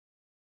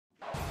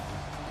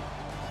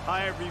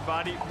Hi,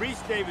 everybody.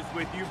 Reese Davis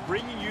with you,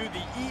 bringing you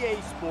the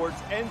EA Sports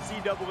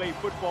NCAA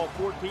Football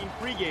 14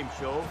 pregame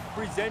show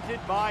presented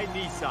by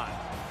Nissan.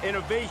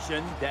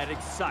 Innovation that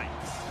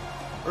excites.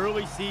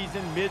 Early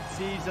season,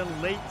 mid-season,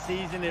 late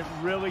season, it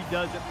really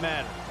doesn't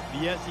matter.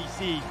 The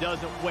SEC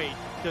doesn't wait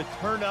to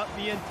turn up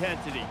the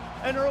intensity.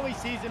 An early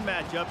season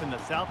matchup in the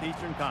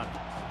Southeastern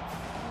Conference.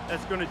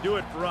 That's going to do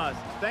it for us.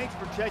 Thanks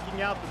for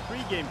checking out the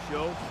pregame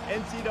show.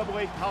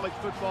 NCAA college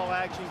football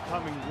action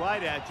coming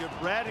right at you.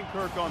 Brad and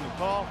Kirk on the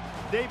call.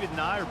 David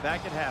and I are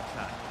back at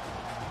halftime.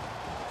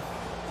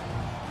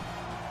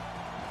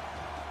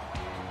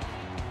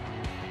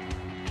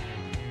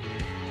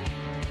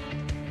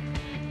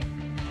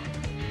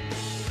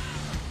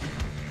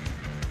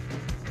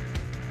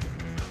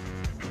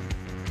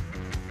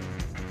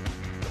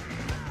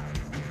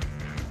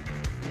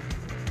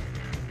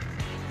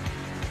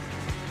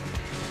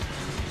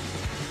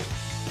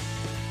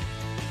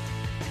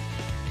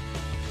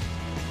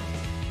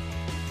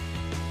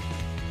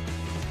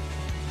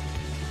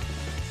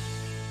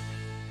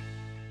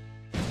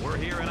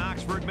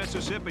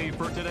 Mississippi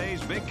for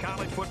today's big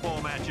college football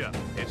matchup.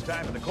 It's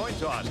time for the coin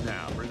toss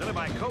now, presented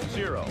by Coke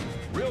Zero.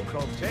 Real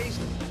Coke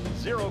taste,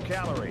 0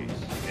 calories.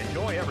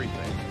 Enjoy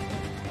everything.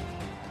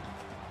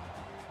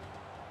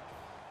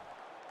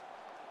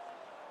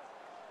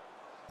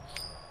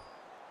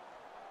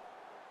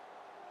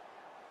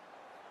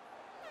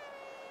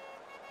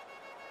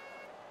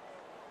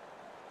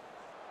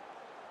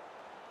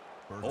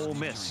 Ole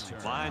Miss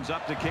lines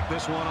up to kick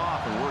this one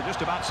off, and we're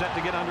just about set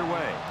to get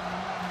underway.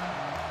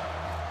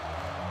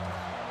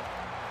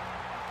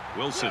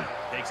 Wilson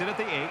takes it at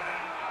the 8.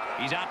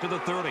 He's out to the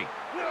 30.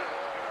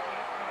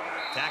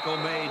 Tackle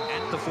made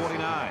at the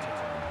 49.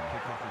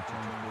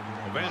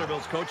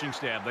 Vanderbilt's coaching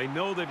staff, they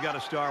know they've got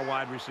a star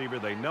wide receiver.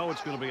 They know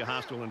it's going to be a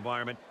hostile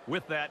environment.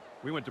 With that,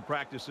 we went to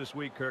practice this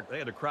week, Kirk. They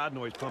had a crowd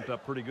noise pumped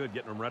up pretty good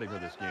getting them ready for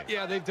this game.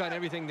 Yeah, they've done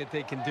everything that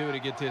they can do to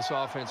get this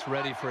offense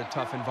ready for a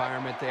tough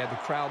environment. They had the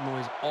crowd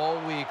noise all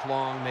week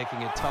long,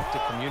 making it tough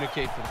to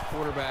communicate for the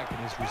quarterback and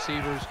his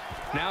receivers.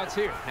 Now it's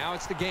here. Now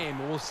it's the game,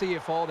 and we'll see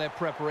if all that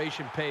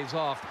preparation pays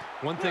off.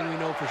 One thing we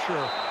know for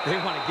sure, they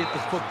want to get the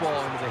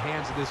football into the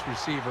hands of this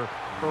receiver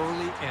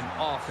early and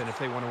often if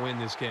they want to win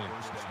this game.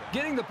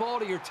 Getting the ball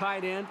to your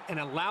tight end and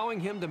allowing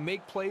him to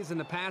make plays in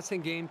the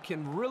passing game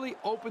can really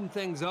open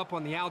things up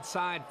on the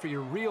outside for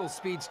your real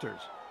speedsters.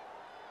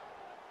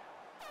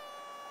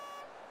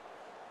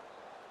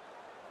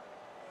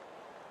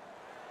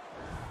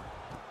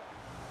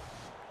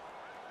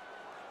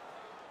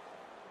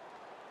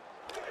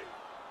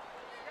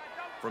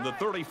 From the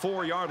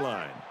 34-yard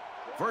line,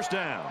 first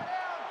down.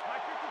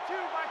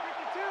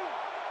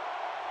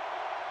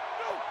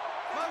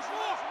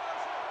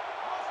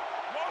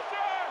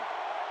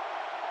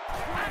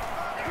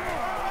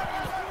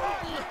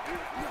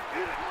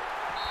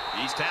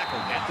 He's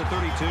tackled at the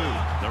 32.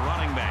 The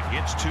running back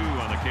gets 2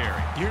 on the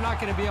carry. You're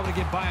not going to be able to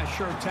get by a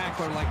sure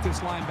tackler like this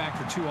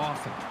linebacker too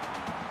often.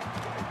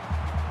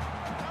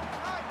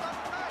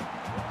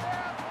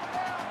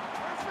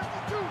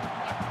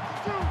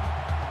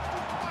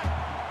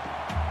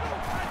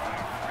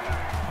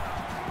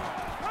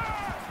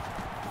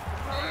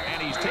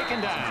 And he's taken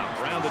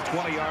down around the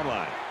 20-yard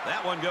line.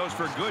 That one goes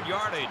for good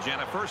yardage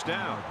and a first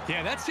down.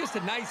 Yeah, that's just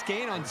a nice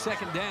gain on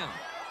second down.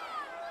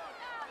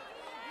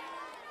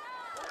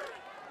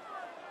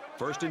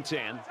 First and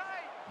 10.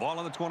 Ball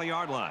on the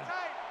 20-yard line.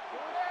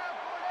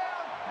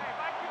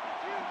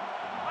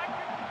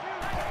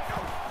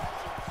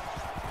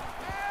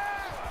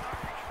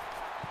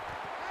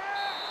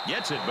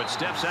 Gets it, but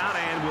steps out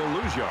and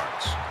will lose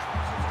yards.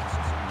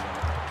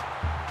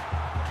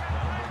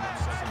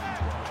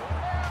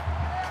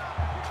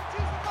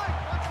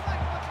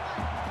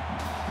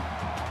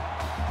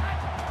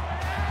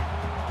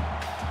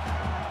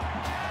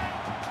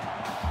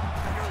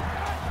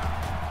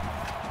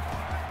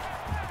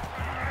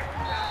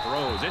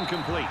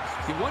 Incomplete.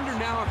 You wonder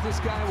now if this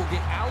guy will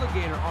get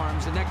alligator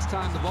arms the next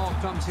time the ball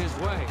comes his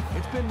way.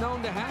 It's been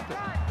known to happen.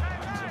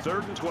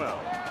 Third and 12.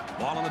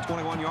 Ball on the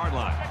 21-yard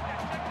line.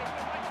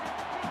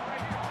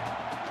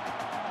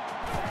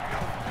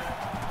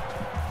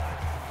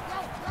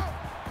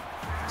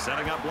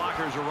 Setting up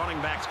blockers, a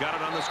running back's got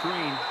it on the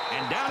screen,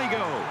 and down he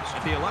goes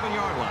at the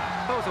 11-yard line.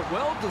 That was a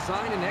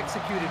well-designed and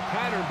executed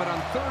pattern, but on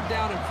third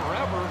down and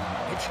forever,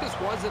 it just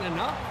wasn't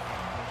enough.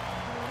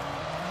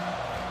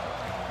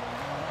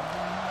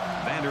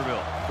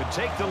 Vanderbilt could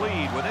take the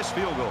lead with this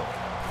field goal.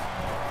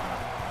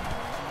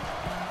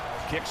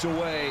 Kicks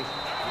away,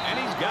 and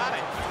he's got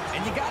it.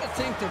 And you got to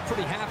think they're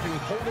pretty happy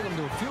with holding them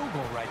to a field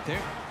goal right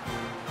there.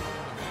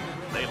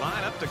 They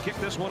line up to kick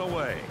this one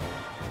away.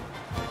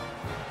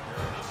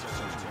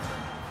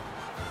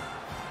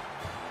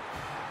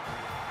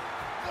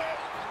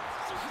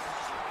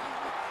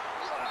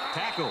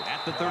 Tackle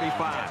at the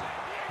 35.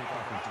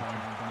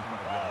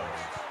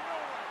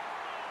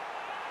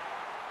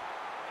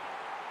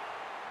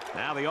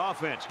 Now the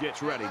offense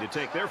gets ready to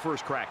take their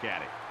first crack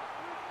at it.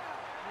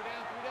 3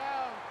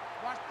 down.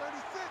 Watch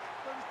 36.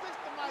 36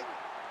 tonight.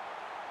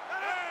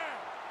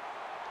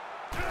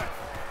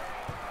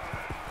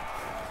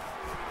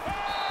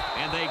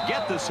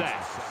 get the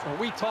sack. Well,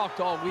 we talked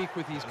all week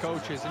with these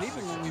coaches, and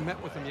even when we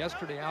met with them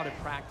yesterday out at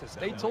practice,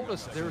 they told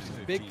us there were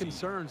some big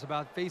concerns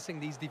about facing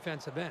these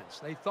defensive ends.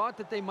 They thought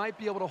that they might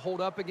be able to hold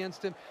up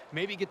against him,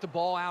 maybe get the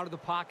ball out of the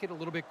pocket a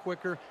little bit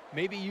quicker,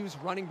 maybe use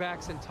running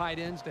backs and tight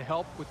ends to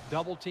help with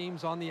double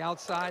teams on the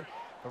outside.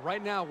 But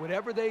right now,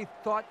 whatever they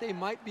thought they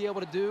might be able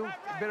to do,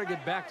 they better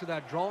get back to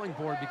that drawing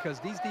board because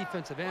these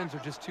defensive ends are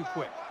just too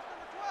quick.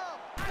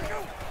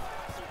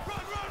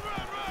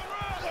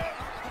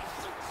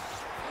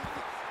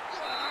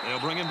 They'll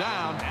bring him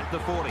down at the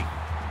 40.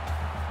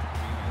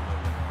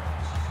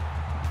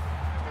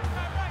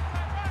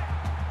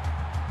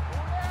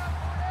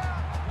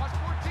 Watch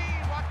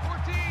 14. Watch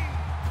 14.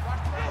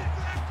 Watch 14.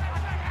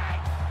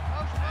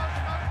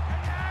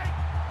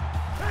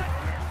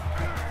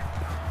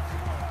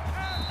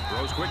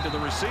 Throws quick to the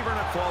receiver, and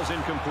it falls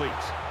incomplete.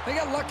 They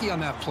got lucky on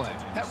that play.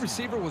 That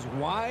receiver was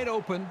wide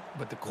open,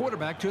 but the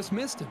quarterback just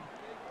missed him.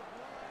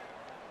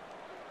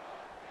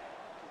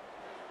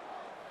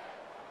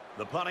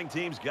 The punting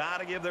team's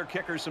got to give their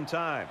kickers some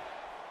time.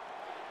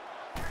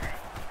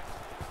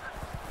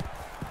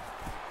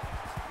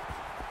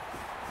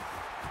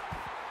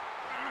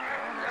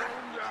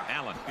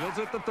 Allen fields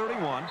at the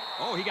 31.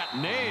 Oh, he got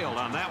nailed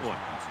on that one.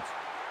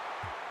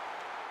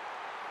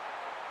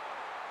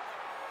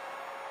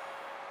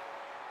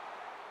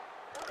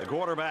 The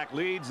quarterback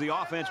leads the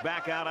offense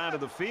back out onto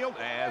the field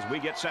as we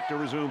get set to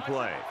resume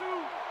play.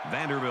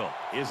 Vanderbilt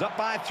is up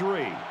by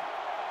 3.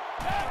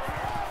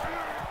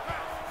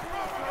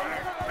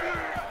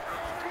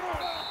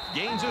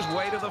 Gains his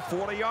way to the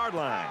 40-yard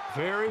line.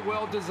 Very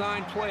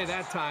well-designed play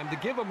that time to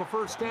give them a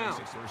first down.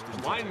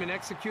 The linemen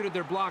executed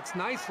their blocks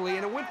nicely,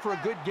 and it went for a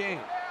good gain.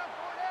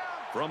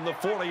 From the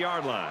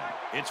 40-yard line,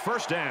 it's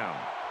first down.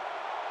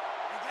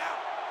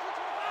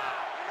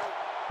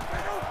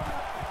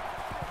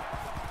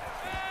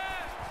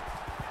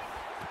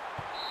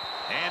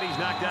 And he's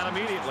knocked out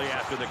immediately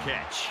after the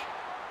catch.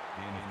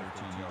 Gain of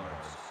 13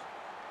 yards.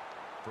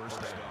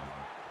 First down.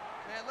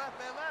 Man left,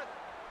 man left.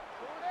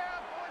 Pull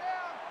down, pull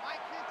down.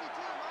 Mike 52,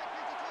 Mike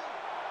 52.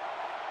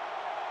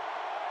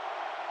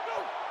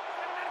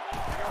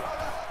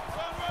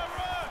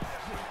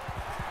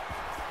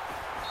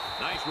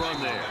 Nice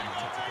run there.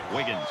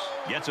 Wiggins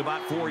gets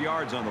about 4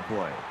 yards on the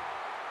play.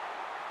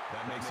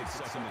 That makes it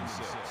 2nd and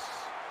 6.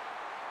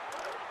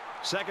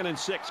 2nd and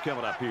 6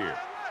 coming up here.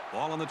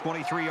 Ball on the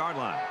 23-yard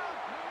line.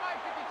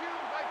 Mike 52,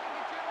 Mike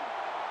 52.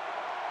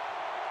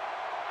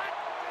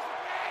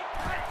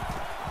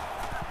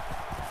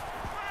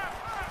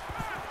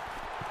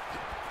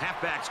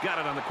 Halfback's got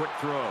it on the quick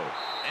throw.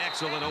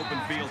 Excellent open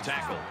field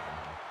tackle.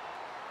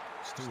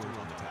 Stewart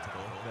on the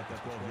tackle at the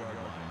 12-yard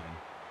line.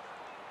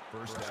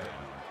 First down.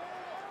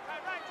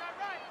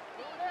 Right.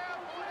 Pull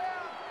down, pull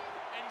down.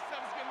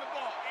 87's getting the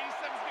ball.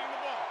 87's getting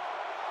the ball.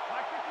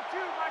 Mike 52,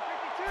 Mike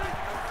 52.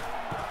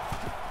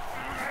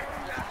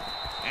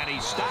 And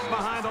he's stopped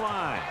behind the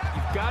line.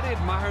 You've got to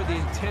admire the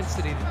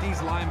intensity that these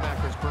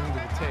linebackers bring to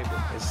the table.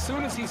 As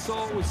soon as he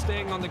saw it was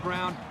staying on the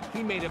ground,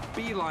 he made a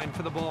beeline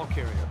for the ball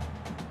carrier.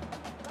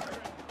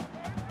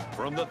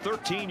 From the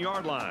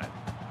 13-yard line.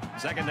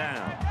 2nd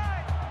down.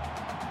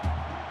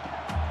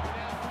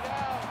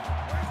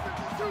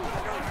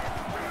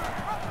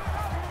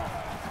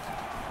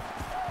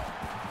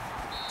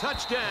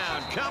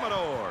 Touchdown,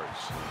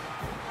 Commodores.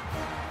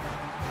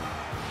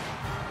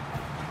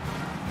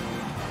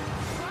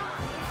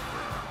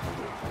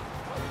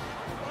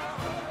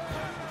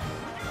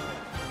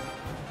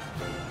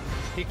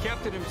 He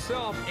kept it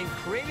himself and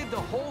created the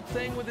whole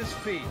thing with his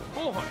feet.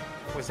 Boy,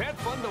 was that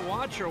fun to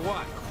watch or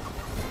what?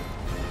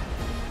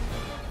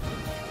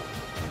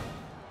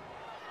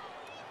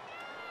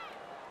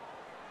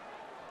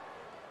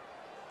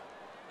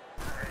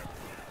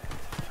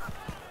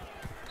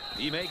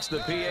 He makes the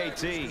PAT.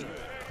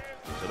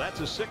 So that's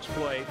a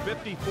 6-play,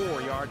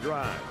 54-yard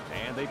drive.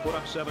 And they put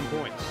up 7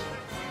 points.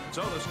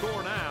 So the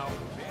score now,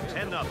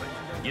 10-0.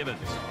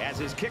 Gibbons has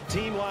his kick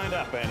team lined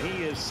up, and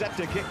he is set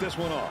to kick this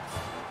one off.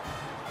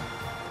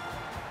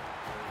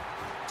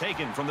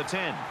 Taken from the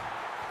 10.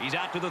 He's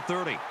out to the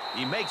 30.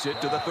 He makes it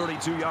to the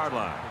 32-yard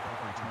line.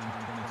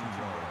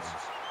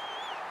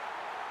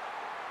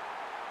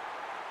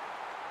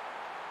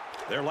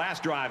 Their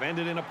last drive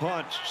ended in a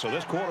punt, so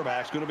this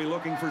quarterback's going to be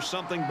looking for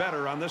something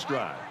better on this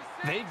drive.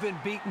 They've been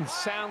beaten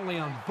soundly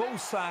on both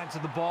sides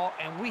of the ball,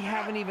 and we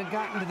haven't even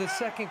gotten to the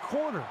second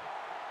quarter.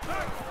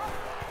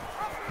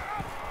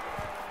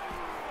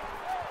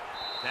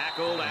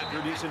 Tackled after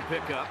a decent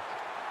pickup.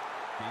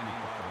 Man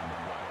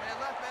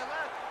left, man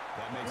left.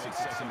 That makes it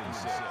 2nd and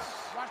 6.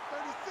 Watch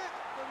 36.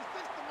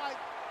 36 to Mike.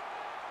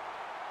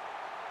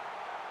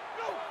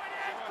 Go.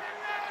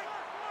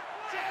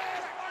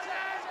 Check.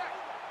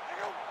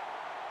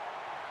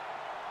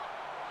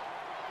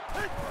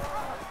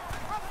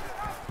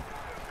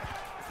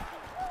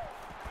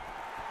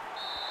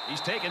 He's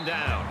taken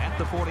down at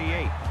the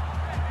 48.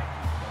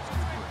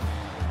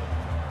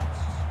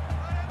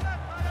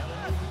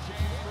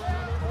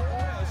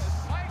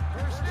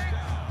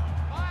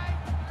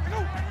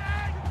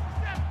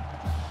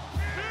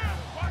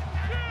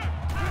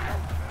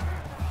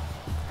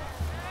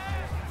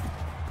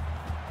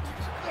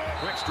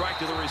 Strike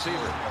to the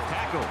receiver.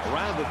 Tackle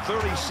around the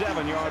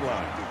 37-yard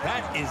line.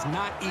 That is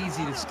not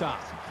easy to stop.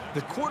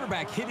 The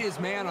quarterback hit his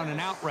man on an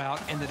out route,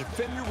 and the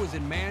defender was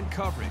in man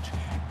coverage.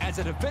 As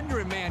a defender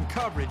in man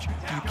coverage,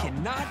 you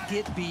cannot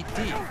get beat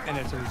deep, and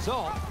as a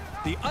result,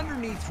 the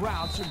underneath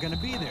routes are going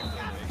to be there.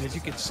 And as you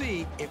can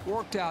see, it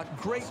worked out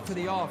great for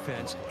the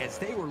offense as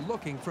they were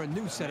looking for a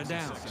new set of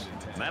downs.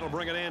 And that'll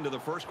bring it into the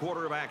first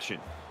quarter of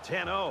action.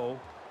 10-0,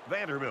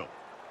 Vanderbilt.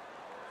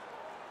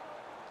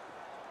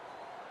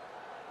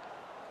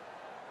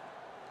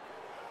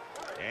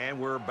 And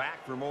we're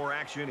back for more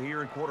action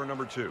here in quarter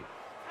number 2.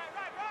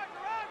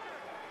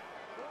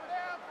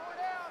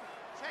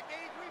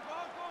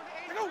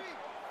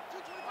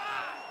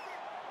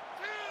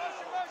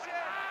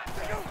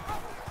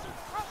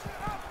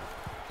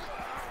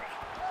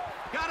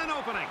 Got an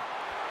opening.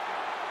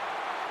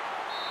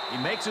 He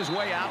makes his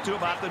way out to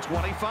about the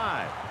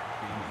 25.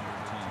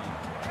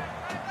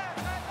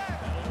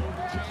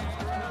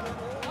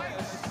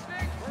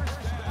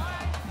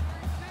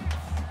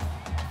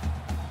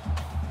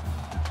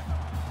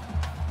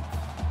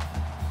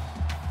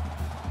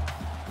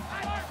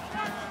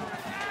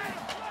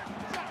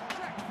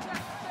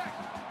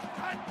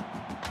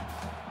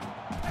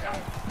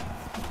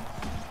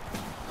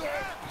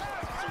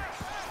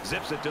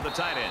 Zips it to the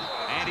tight end,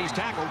 and he's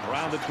tackled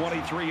around the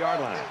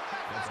 23-yard line.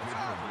 That's good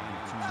for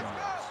 82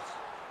 yards.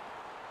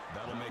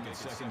 That'll make it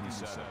 2nd and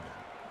 7.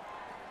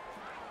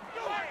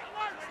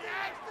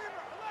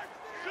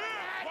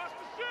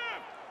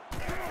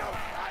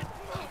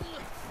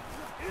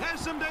 Has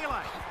some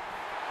daylight.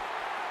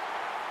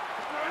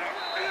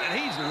 And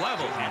he's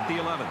level at the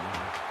 11.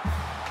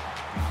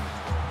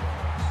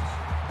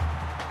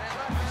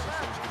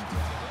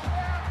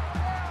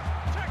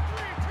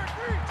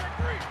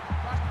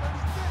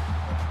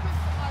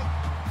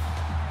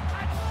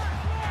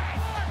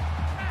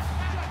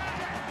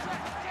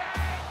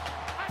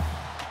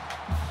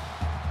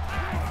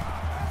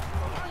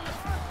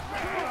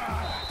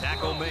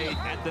 Tackle made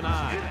at the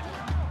 9.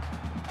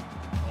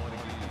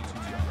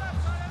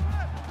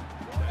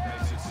 That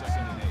makes it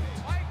 2nd and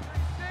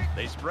 8.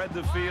 They spread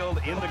the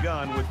field in the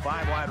gun with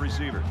 5 wide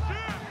receivers.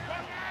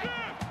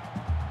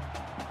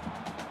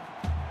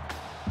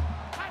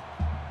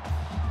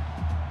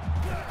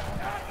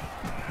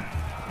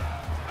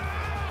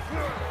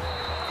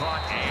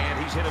 Caught,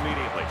 and he's hit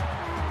immediately.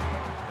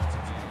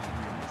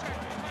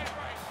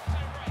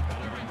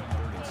 That'll bring up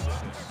 3rd and 6.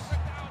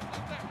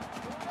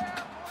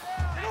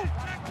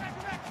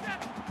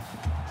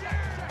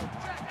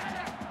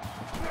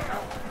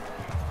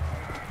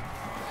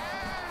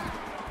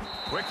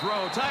 Quick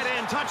throw, tight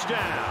end, touchdown.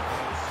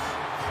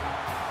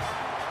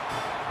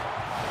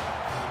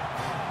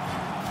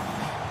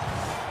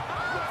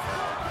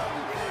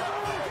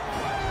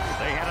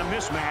 They had a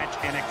mismatch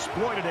and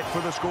exploited it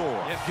for the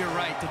score. If you're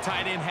right, the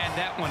tight end had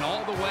that one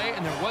all the way,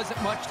 and there wasn't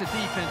much the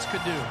defense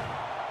could do.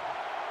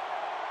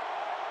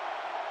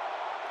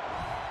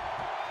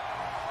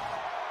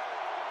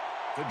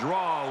 The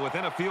draw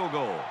within a field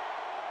goal.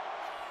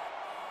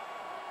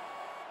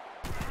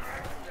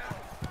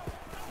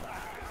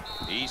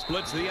 He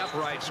splits the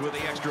uprights with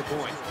the extra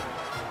point.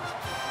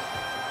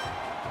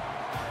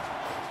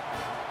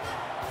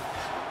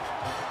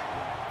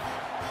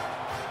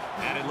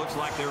 And it looks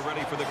like they're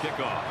ready for the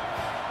kickoff.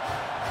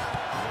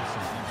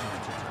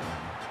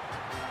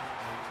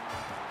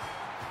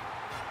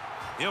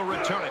 He'll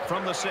return it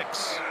from the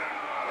 6.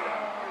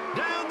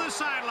 Down the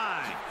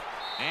sideline.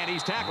 And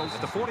he's tackled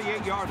at the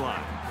 48-yard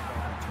line.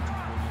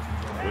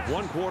 With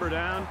 1 quarter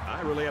down, I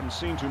really haven't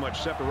seen too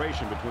much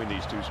separation between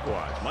these two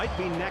squads. Might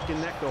be neck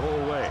and neck the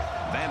whole way.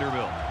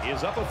 Vanderbilt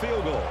is up a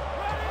field goal.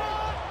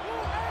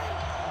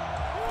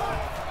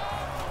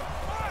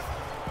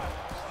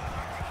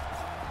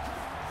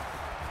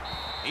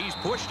 He's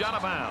pushed out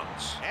of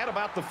bounds at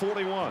about the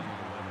 41.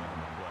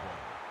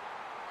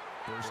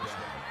 First down.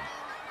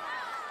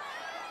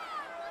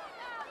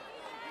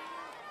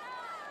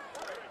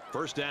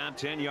 First down,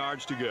 10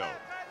 yards to go.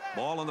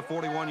 Ball on the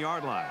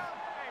 41-yard line.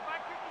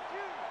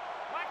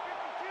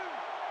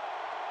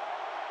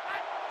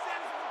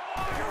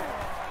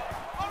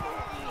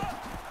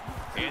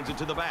 Hands it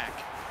to the back.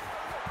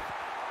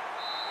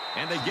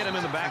 And they get him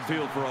in the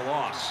backfield for a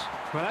loss.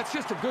 Well, that's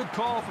just a good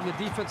call from the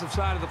defensive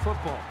side of the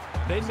football.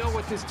 They know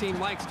what this team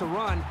likes to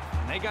run,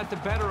 and they got the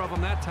better of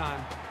them that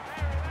time.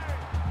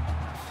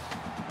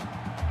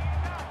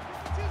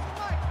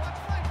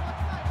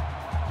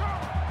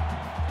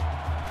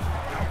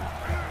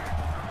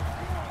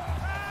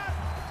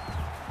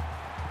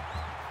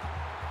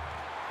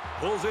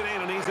 Pulls it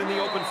in, and he's in the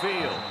open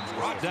field.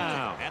 Brought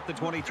down at the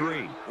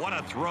 23. What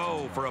a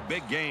throw for a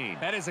big gain.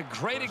 That is a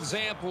great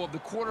example of the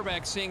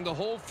quarterback seeing the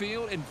whole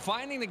field and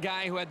finding the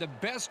guy who had the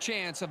best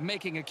chance of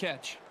making a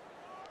catch.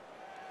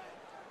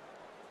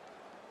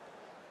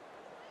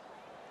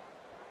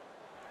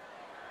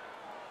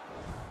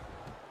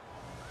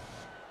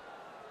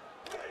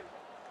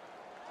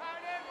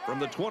 From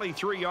the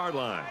 23-yard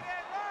line.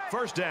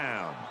 First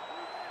down.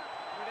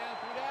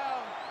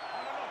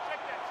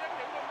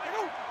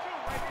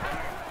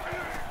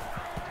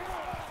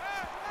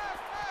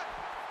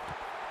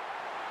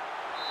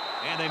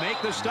 they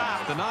make the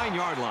stop at the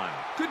 9-yard line.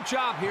 Good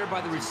job here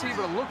by the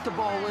receiver to look the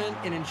ball in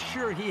and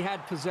ensure he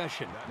had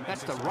possession.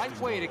 That's the right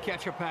way to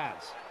catch a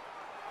pass.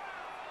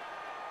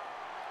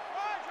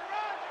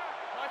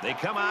 They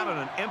come out in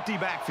an empty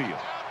backfield.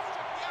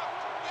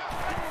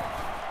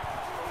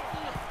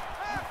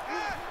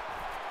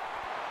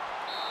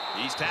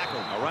 He's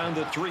tackled around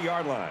the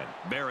 3-yard line.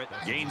 Barrett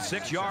gains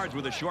 6 yards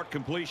with a short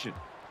completion.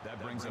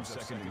 That brings up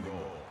 2nd and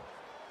goal.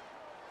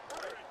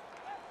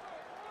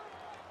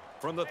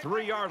 From the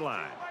 3-yard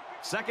line,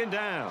 2nd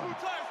down.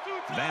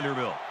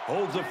 Vanderbilt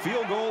holds a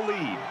field goal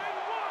lead.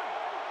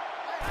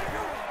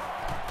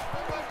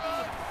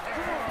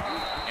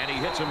 And he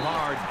hits him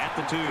hard at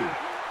the 2.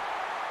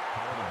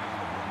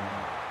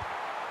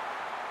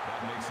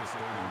 That makes it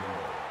 3rd and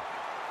goal.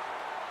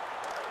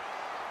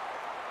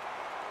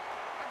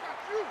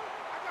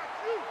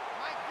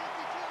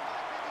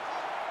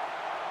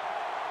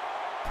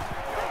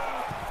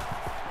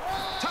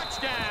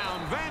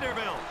 Touchdown,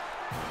 Vanderbilt.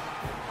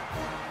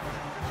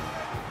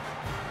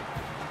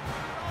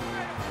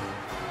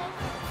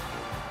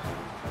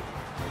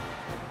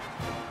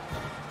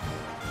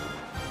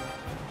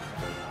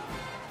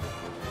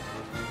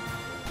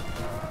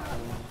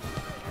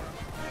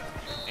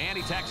 And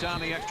he tacks on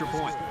the extra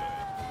point.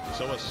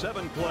 So a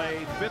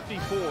 7-play,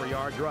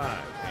 54-yard drive.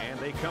 And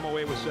they come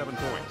away with 7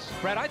 points.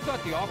 Brad, I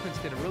thought the offense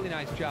did a really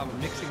nice job of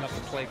mixing up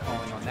the play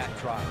calling on that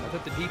drive. I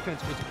thought the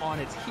defense was on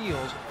its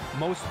heels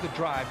most of the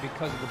drive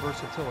because of the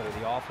versatility of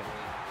the offense.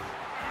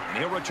 And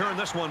he'll return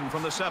this one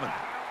from the 7.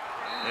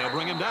 They'll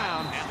bring him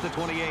down at the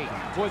 28.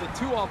 Boy, the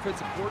 2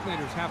 offensive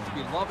coordinators have to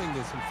be loving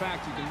this. In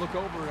fact, you can look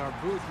over at our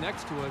booth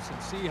next to us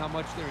and see how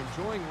much they're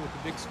enjoying it with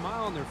a big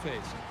smile on their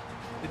face.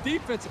 The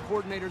defensive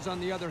coordinators, on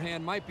the other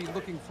hand, might be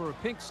looking for a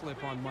pink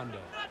slip on Monday.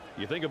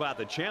 You think about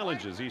the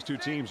challenges these 2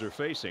 teams are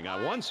facing.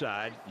 On one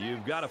side,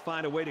 you've got to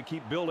find a way to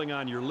keep building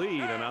on your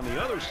lead, and on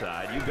the other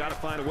side, you've got to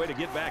find a way to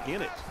get back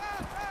in it.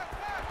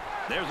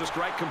 There's a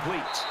strike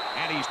complete,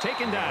 and he's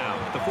taken down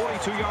at the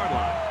 42-yard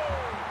line.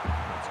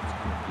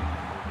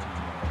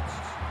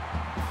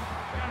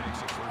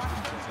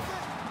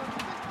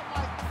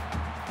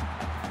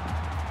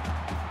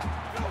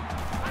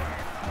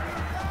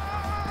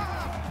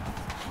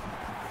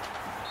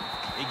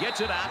 Gets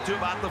it out to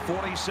about the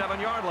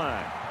 47-yard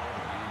line.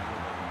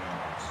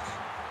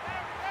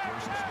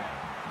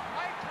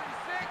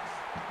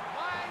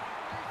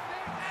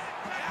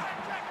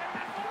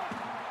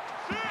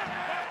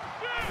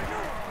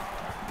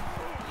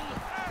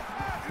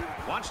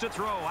 Wants to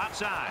throw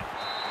outside,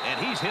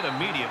 and he's hit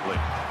immediately.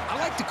 I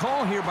like the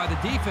call here by the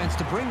defense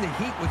to bring the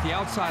heat with the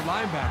outside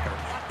linebacker.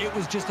 It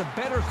was just a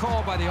better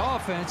call by the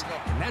offense,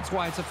 and that's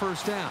why it's a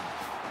 1st down.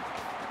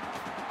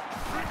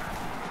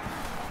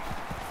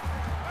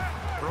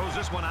 Throws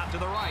this one out to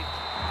the right.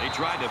 They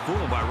tried to fool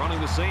him by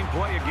running the same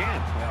play again.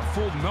 Yeah,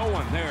 fooled no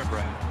one there,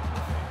 Brad.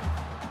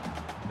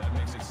 That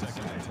makes it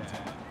 2nd and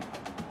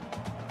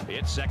 10.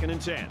 It's 2nd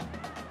and 10.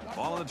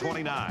 Ball on the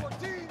 29.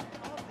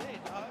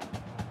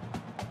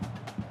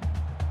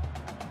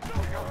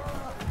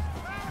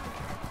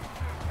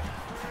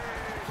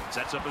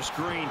 Sets up a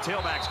screen.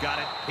 Tailback's got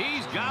it.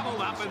 He's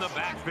gobbled up in the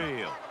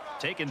backfield.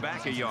 Taken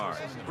back a yard.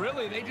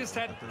 Really, they just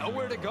had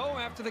nowhere to go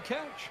after the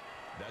catch.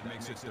 That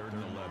makes it 3rd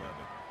and 11.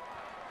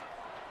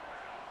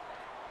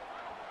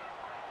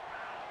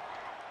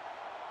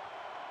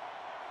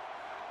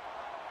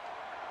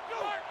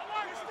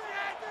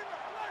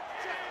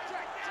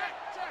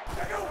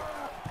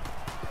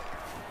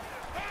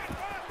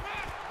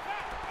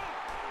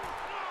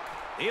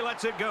 He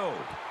lets it go.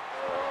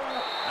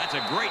 That's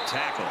a great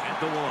tackle at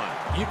the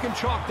 1. You can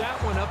chalk that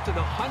one up to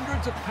the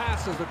hundreds of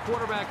passes the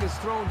quarterback has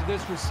thrown to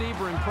this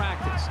receiver in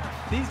practice.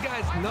 These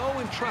guys know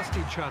and trust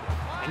each other,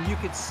 and you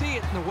could see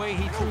it in the way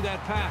he threw that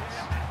pass.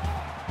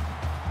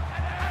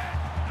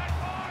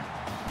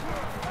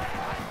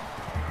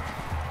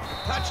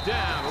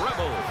 Touchdown,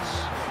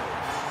 Rebels.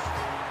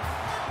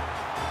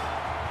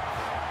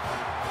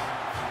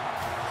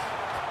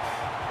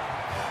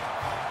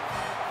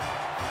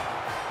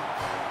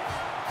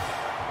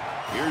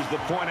 Here's the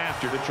point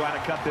after to try to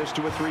cut this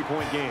to a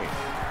 3-point game.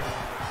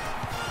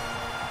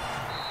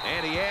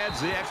 And he adds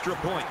the extra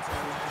point.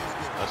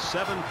 A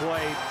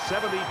 7-play,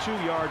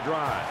 72-yard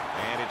drive.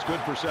 And it's good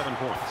for 7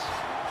 points.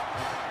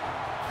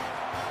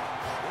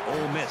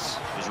 Ole Miss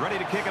is ready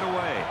to kick it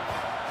away.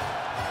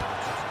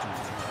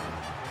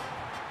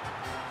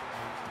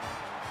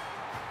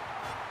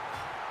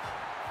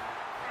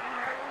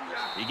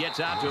 He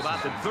gets out to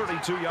about the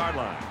 32-yard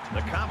line.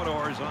 The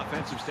Commodores'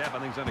 offensive staff, I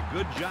think, has done a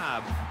good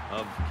job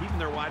of keeping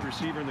their wide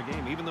receiver in the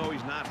game. Even though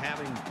he's not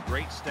having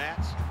great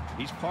stats,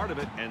 he's part of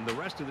it, and the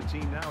rest of the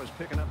team now is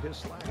picking up his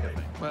slack, I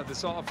think. Well,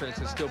 this offense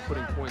is still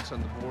putting points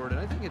on the board, and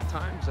I think at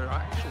times they're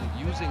actually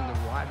using the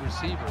wide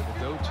receiver, the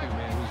go-to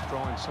man who's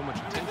drawing so much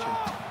attention,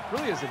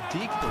 really as a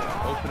decoy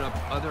to open up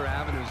other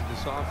avenues of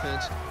this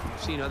offense.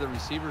 We've seen other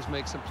receivers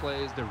make some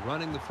plays. They're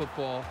running the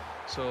football.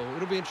 So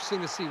it'll be interesting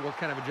to see what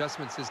kind of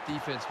adjustments this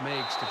defense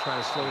makes to try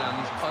to slow down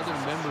these other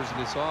members of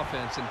this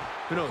offense. And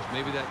who knows,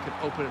 maybe that could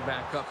open it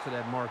back up for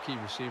that marquee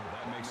receiver.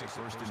 That makes it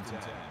 1st and 10.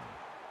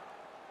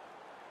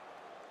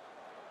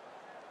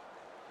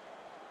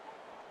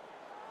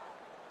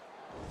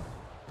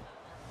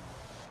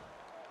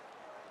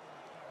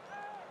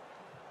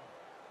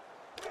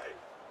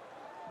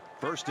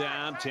 First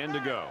down, 10 to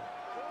go.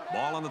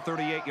 Ball on the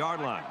 38-yard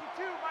line.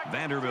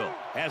 Vanderbilt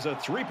has a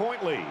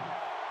 3-point lead.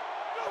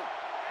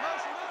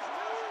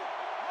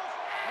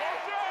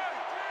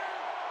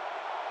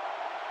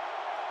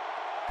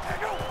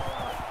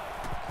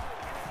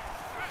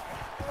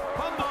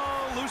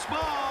 Fumble, loose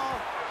ball,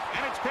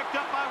 and it's picked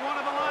up by one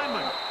of the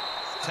linemen.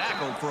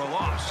 Tackled for a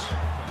loss.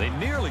 They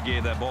nearly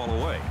gave that ball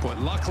away. But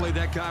luckily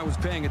that guy was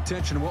paying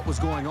attention to what was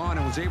going on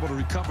and was able to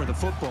recover the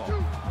football.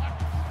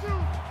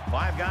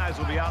 5 guys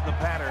will be out in the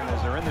pattern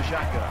as they're in the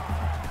shotgun.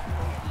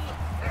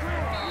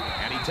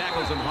 And he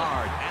tackles him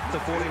hard at the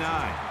 49.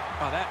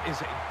 Oh, that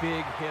is a big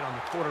hit on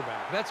the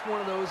quarterback. That's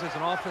one of those as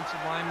an offensive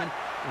lineman,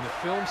 when the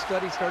film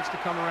study starts to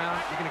come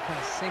around, you're going to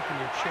kind of sink in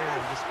your chair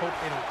and just hope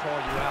they don't call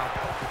you out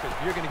because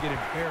you're going to get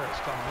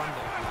embarrassed on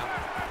Monday.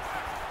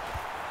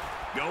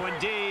 Going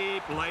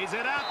deep, lays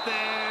it out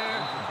there.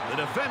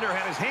 The defender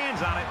had his hands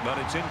on it, but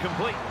it's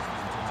incomplete.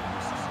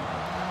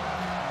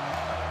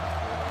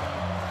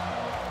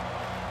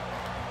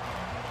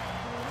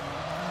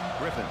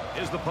 Griffin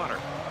is the punter.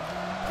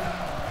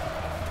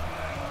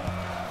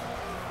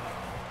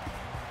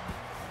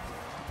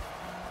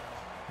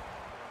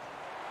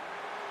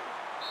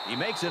 He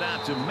makes it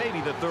out to maybe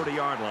the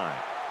 30-yard line.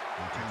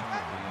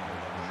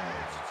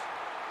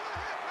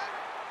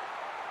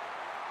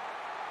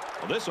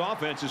 Well, this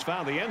offense has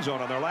found the end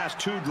zone on their last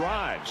 2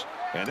 drives,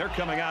 and they're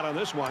coming out on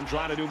this one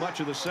trying to do much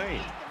of the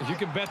same. You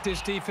can bet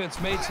this defense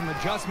made some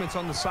adjustments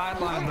on the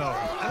sideline, though.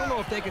 I don't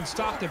know if they can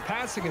stop the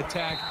passing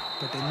attack,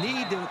 but they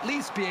need to at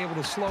least be able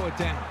to slow it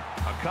down.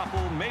 A couple,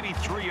 maybe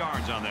 3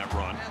 yards on that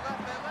run.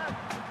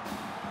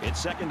 It's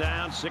second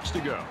down, 6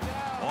 to go.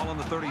 Ball on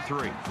the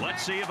 33.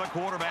 Let's see if a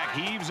quarterback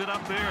heaves it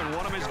up there and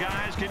one of his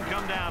guys can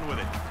come down with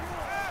it.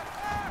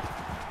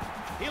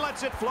 He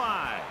lets it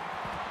fly.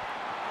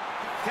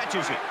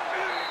 Catches it.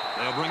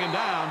 They'll bring him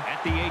down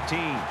at the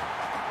 18.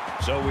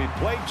 So we've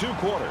played 2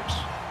 quarters.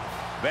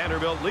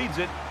 Vanderbilt leads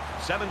it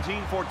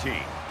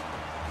 17-14.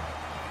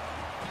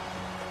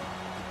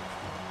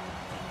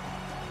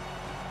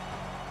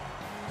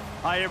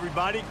 Hi,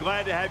 everybody.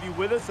 Glad to have you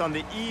with us on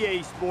the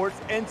EA Sports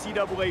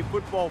NCAA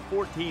Football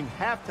 14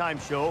 halftime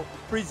show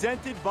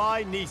presented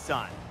by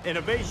Nissan.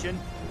 Innovation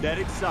that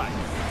excites.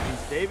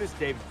 Vince Davis,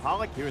 David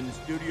Pollack here in the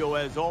studio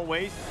as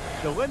always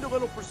to lend a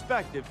little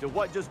perspective to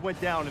what just went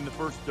down in the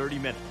first 30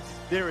 minutes.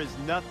 There is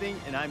nothing,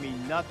 and I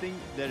mean nothing,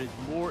 that is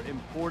more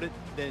important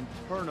than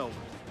turnovers.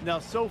 Now,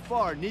 so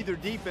far, neither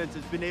defense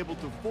has been able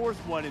to force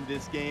one in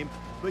this game,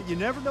 but you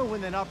never know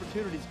when that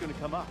opportunity is going to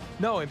come up.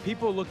 No, and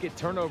people look at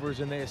turnovers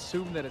and they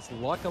assume that it's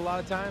luck a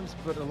lot of times,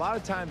 but a lot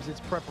of times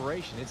it's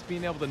preparation. It's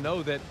being able to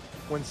know that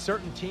when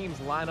certain teams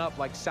line up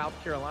like South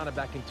Carolina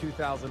back in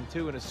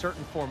 2002 in a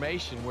certain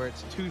formation where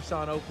it's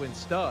Tucson open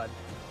stud,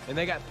 and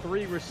they got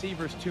 3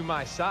 receivers to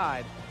my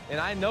side, and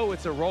I know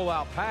it's a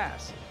rollout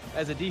pass.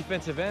 As a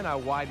defensive end, I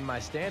widened my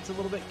stance a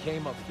little bit,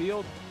 came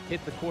upfield,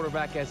 hit the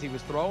quarterback as he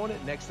was throwing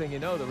it. Next thing you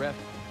know, the ref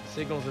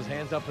signals his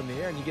hands up in the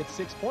air, and you get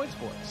 6 points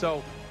for it.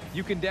 So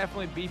you can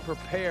definitely be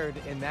prepared,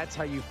 and that's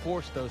how you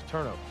force those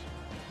turnovers.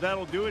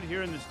 That'll do it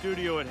here in the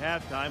studio at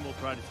halftime. We'll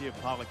try to see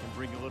if Pollack can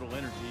bring a little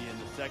energy in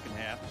the second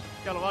half.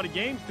 Got a lot of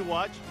games to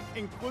watch,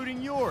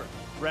 including yours.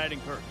 Brad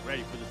and Kirk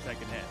ready for the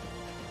second half.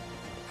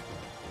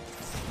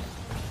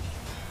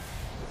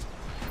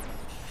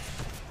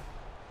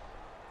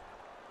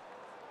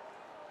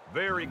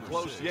 Very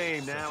close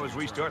game now as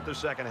we start the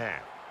second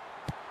half.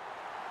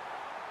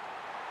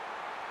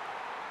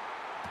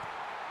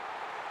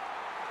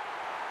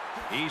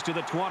 He's to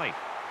the 20.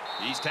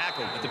 He's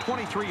tackled at the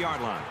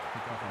 23-yard line.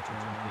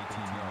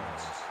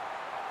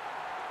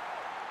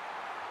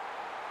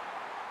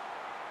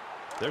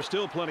 There's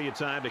still plenty of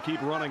time to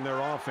keep running their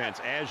offense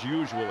as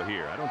usual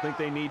here. I don't think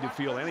they need to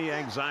feel any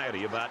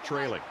anxiety about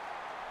trailing.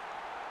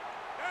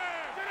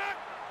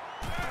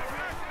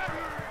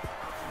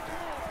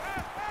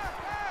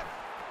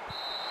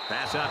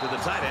 Pass out to the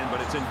tight end,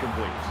 but it's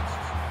incomplete.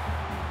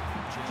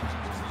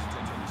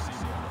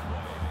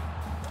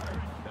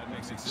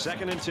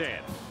 Second and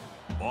 10.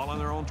 Ball on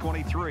their own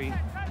 23.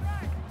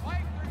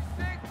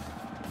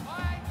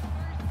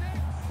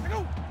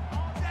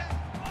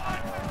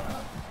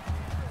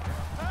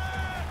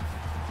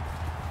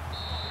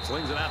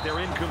 Slings it out there,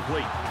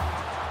 incomplete.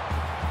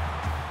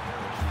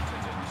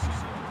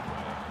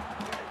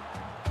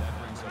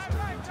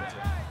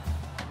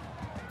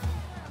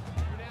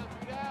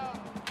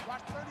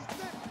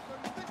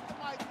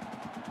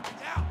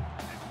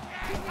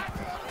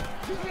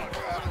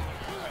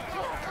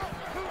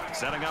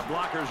 Setting up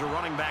blockers or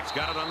running backs,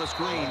 got it on the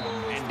screen,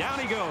 and down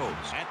he goes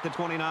at the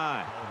 29.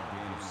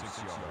 Gain of 6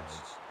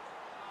 yards.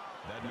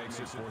 That makes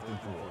it 4th and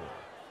 4.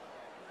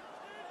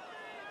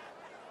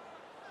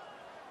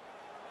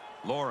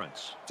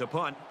 Lawrence to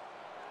punt.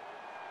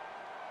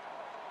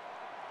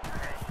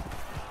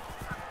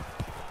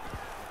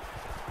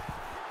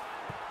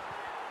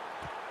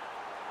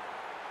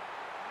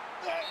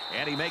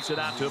 And he makes it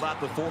out to about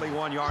the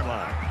 41-yard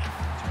line.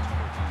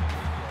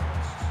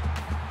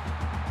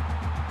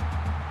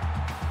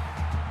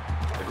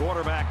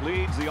 quarterback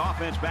leads the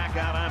offense back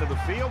out onto the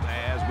field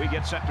as we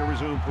get set to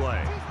resume play.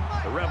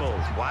 The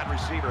Rebels wide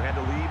receiver had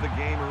to leave the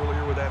game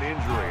earlier with that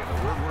injury, and the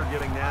word we're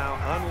getting now,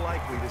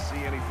 unlikely to see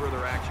any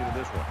further action in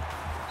this one.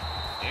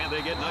 And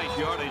they get nice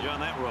yardage on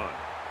that run.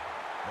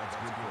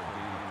 That's good for a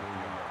gain of 4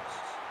 yards.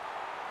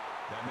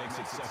 That makes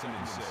it 2nd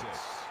and 6.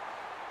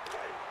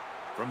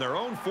 From their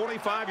own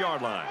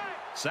 45-yard line,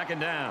 2nd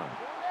down.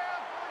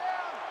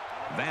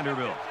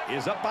 Vanderbilt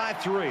is up by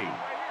 3.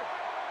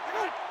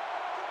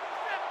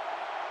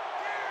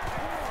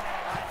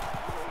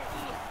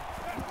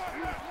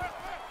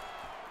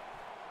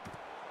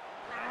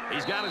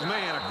 He's got his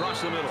man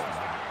across the middle.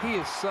 He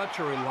is such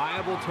a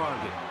reliable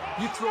target.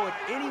 You throw it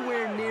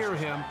anywhere near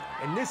him,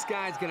 and this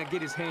guy's going to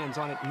get his hands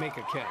on it and make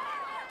a catch.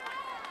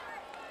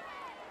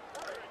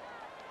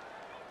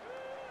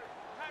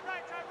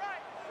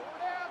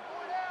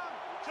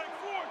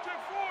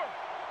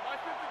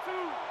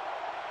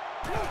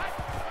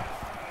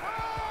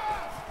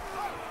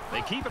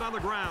 They keep it on the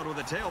ground with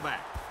the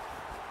tailback.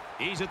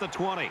 He's at the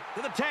 20,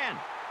 to the 10.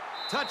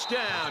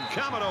 Touchdown,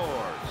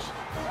 Commodores.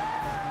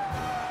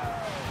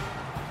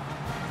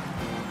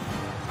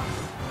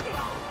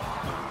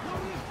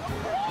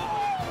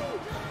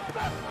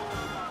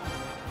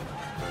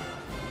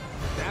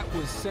 That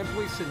was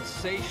simply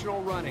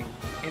sensational running,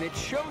 and it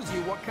shows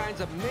you what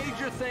kinds of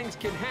major things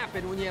can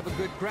happen when you have a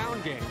good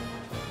ground game.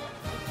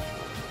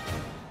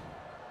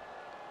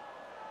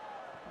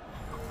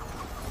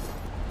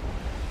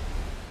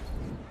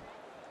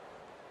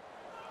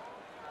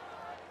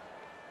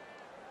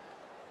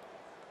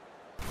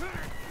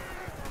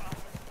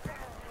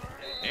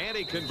 And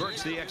he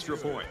converts the extra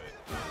point.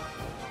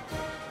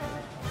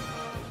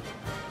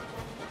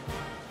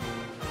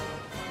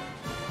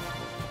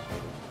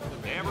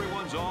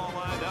 Everyone's all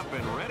lined up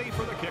and ready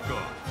for the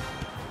kickoff.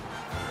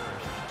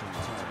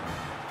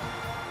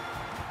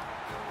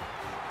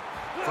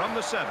 From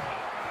the 7.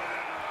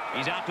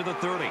 He's out to the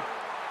 30.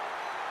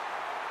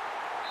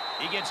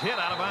 He gets hit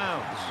out of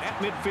bounds at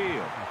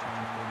midfield.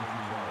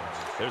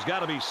 There's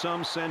got to be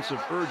some sense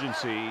of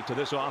urgency to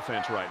this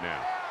offense right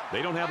now.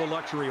 They don't have the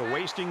luxury of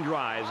wasting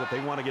drives if they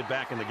want to get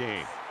back in the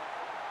game.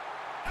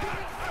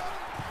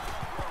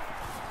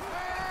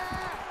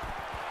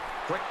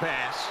 Quick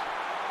pass.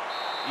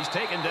 He's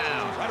taken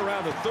down right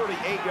around the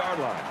 38-yard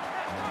line.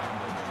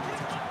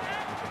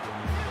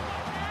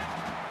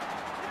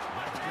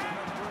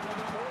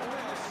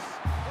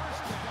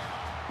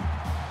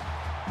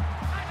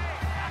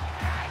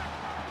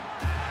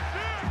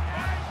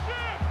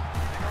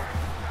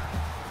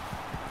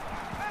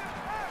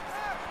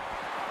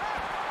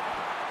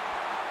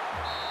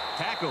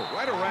 Tackle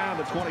right around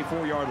the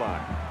 24-yard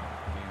line.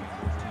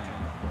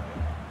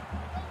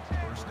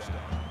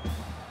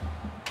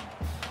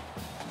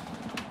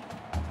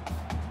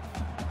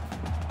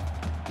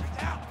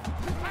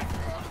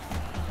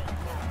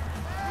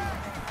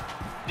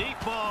 Deep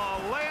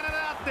ball, laying it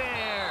out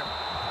there.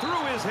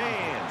 Through his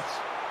hands.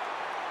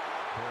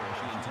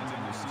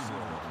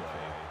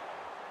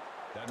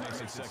 That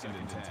makes it 2nd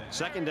and 10.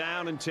 2nd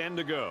down and 10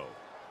 to go.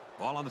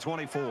 Ball on the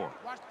 24.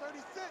 Watch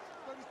 36.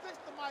 36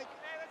 to Mike.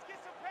 Hey, let's get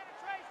some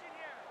penetration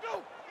here.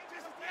 Go.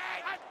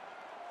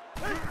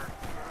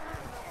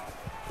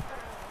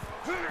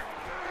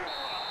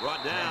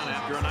 Brought down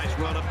after a nice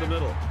run up the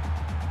middle.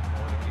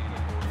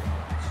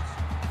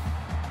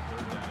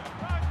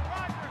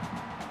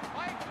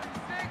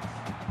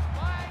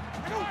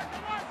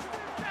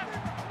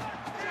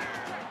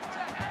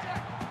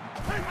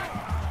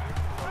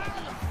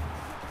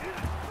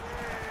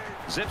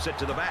 Zips it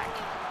to the back.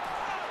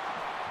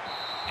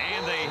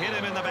 And they hit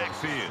him in the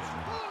backfield.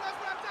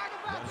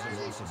 That's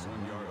a loss of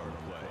 1 yard on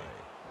play.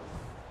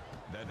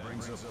 That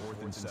brings up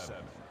 4th and 7.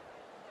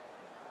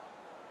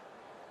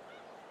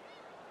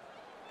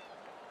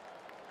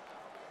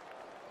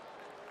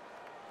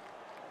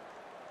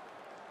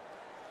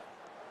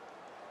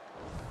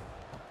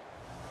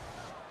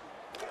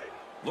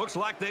 Looks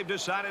like they've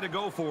decided to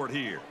go for it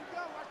here.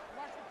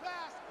 Watch the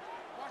pass.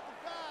 Watch the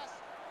pass.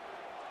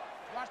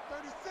 Watch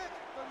 36.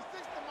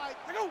 36 to Mike.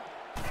 Go.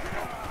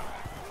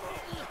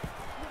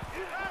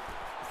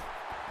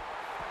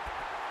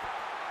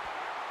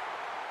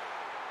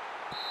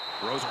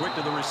 Throws quick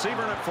to the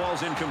receiver, and it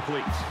falls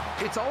incomplete.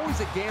 It's always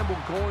a gamble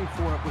going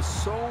for it with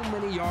so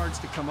many yards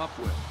to come up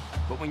with.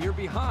 But when you're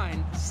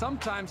behind,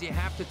 sometimes you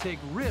have to take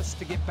risks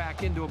to get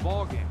back into a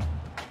ball game.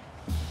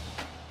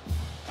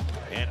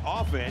 And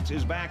offense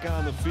is back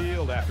on the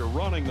field after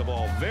running the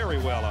ball very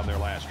well on their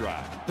last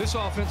drive. This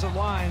offensive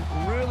line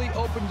really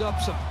opened up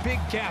some big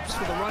gaps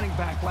for the running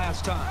back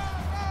last time.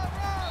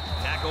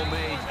 Tackle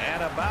made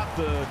at about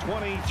the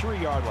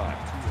 23-yard line.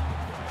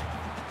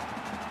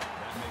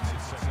 That makes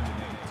it 2nd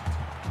and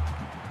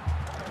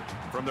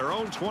 8. From their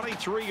own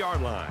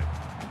 23-yard line,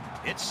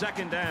 it's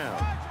 2nd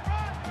down.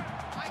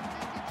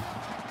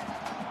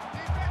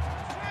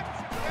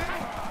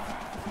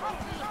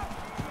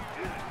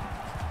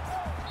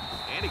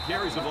 And he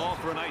carries the ball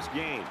for a nice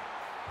gain. Gaining 4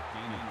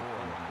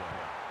 on the play.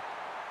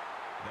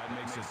 That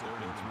makes it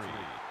 3rd and 3.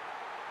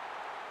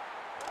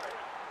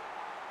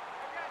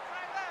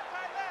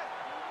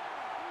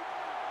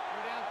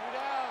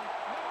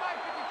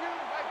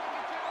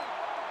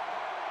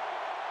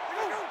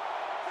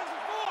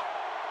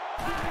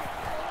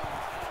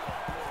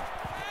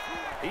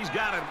 He's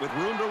got it with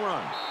room to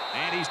run.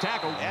 And he's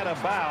tackled at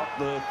about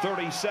the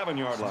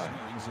 37-yard line.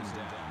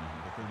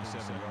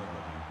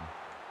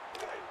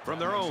 From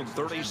their own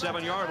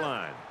 37-yard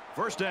line.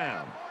 First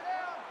down.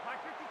 My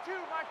 52,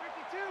 my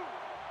 52.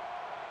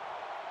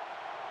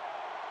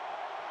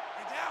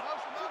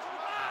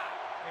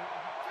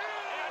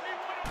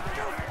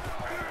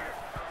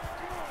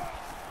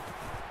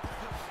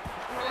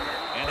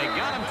 And they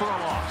got him for a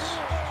loss.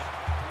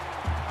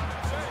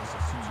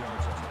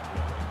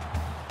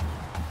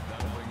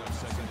 That'll bring up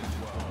 2nd and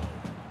 12.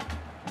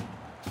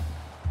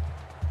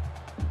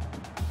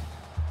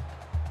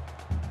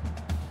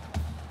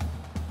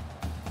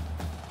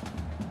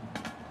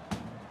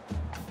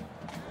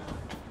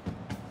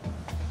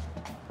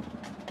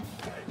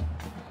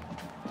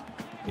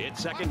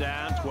 It's 2nd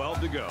down,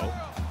 12 to go.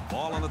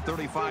 Ball on the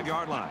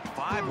 35-yard line.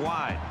 5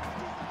 wide.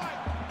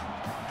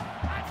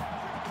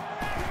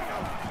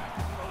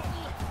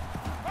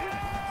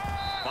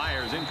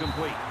 Fires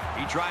incomplete.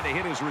 He tried to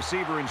hit his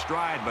receiver in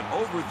stride, but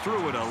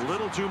overthrew it a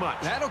little too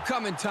much. That'll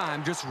come in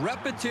time. Just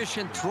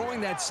repetition,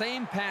 throwing that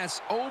same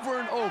pass over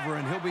and over,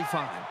 and he'll be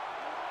fine.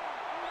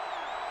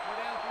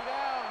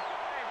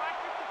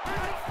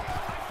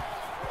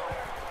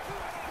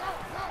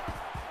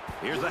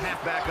 Here's the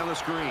halfback on the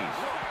screen.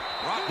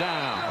 Brought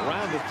down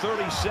around the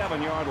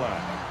 37-yard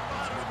line.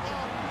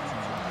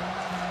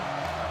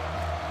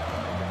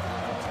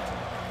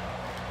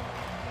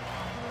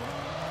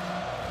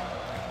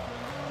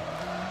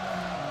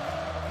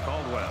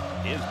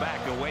 Caldwell is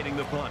back awaiting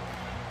the punt.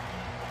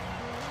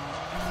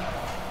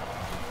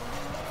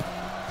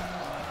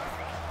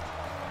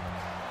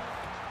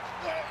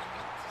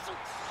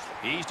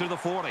 He's to the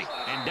 40,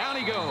 and down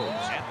he goes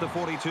at the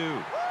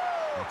 42.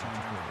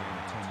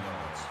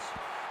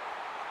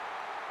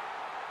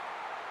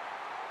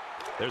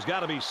 There's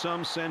got to be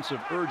some sense of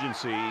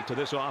urgency to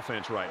this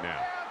offense right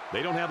now.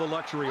 They don't have the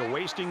luxury of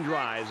wasting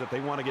drives if they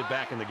want to get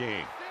back in the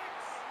game.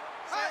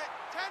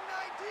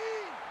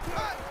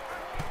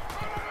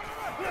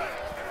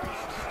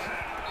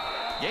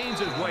 Gains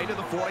his way to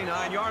the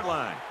 49-yard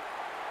line.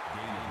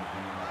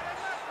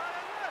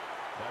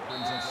 That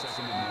brings up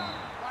 2nd and 9.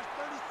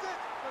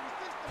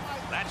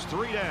 That's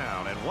 3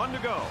 down and 1 to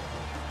go.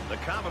 The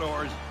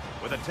Commodores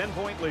with a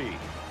 10-point lead.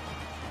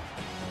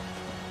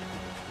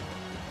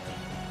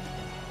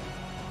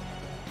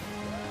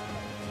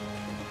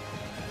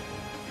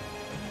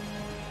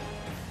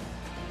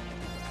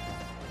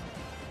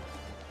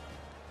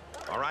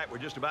 All right, we're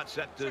just about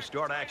set to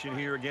start action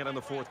here again in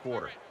the 4th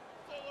quarter.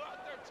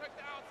 Check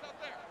the outs out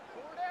there.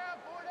 4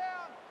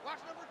 down. Watch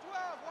number 12.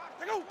 Watch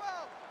number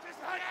 12.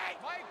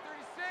 Mike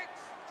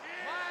 36.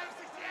 Mike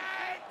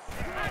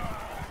 68.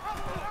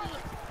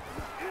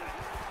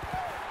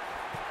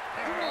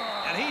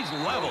 And he's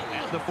level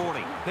at the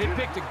 40. They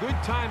picked a good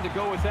time to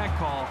go with that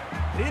call.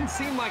 It didn't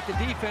seem like the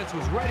defense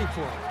was ready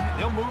for it.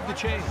 They'll move the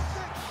chains.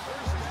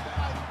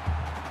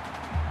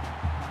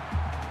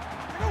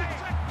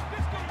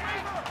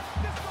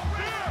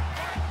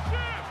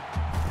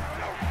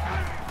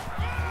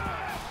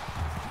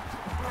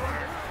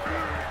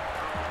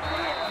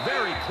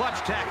 Very clutch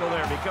tackle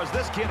there because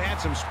this kid had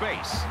some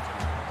space.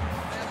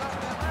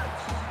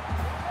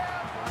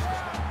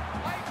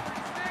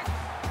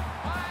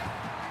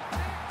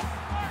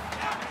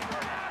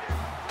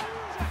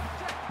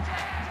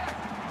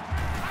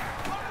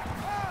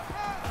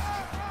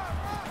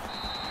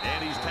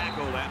 And he's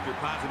tackled after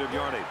positive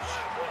yardage.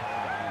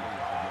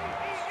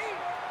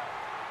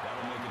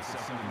 That'll make it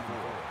 2nd and 4.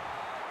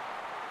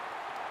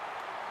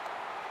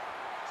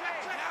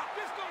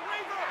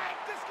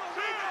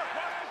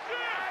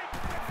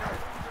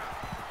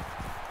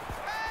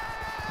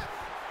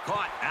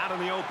 Caught out in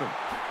the open.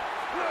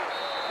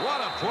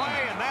 What a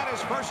play, and that is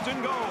 1st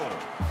and goal.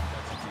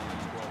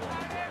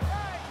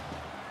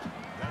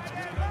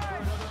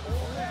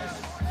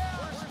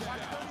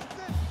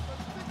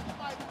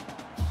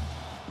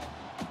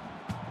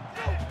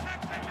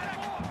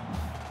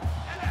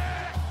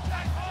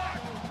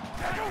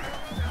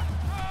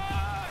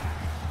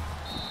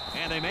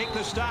 And they make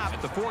the stop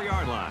at the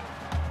 4-yard line.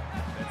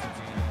 That's a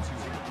gain of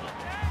 2.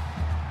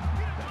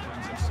 That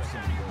brings up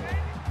 2nd and goal.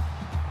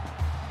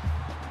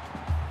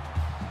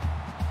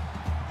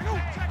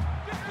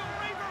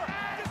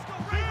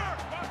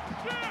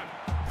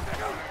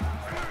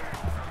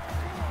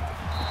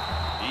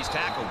 He's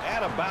tackled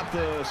at about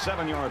the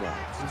 7-yard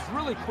line. He's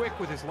really quick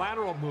with his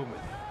lateral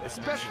movement,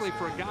 especially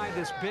for a guy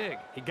this big.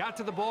 He got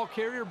to the ball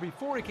carrier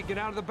before he could get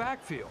out of the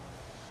backfield.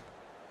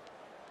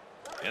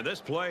 And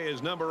this play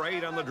is number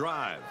 8 on the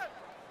drive.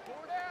 4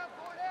 down.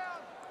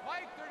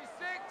 Mike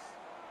 36.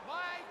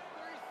 Mike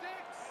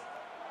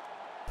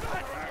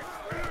 36.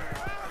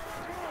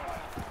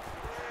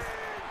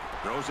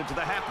 Throws it to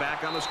the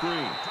halfback on the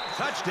screen.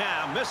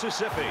 Touchdown,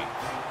 Mississippi.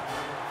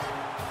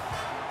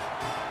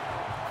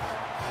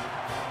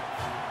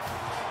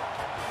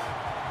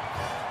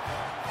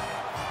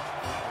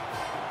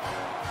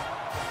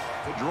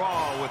 To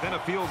draw within a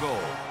field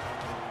goal.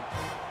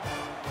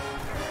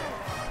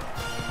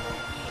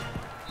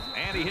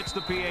 And he hits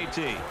the PAT.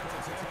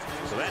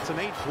 So that's an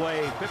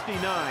 8-play,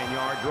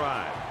 59-yard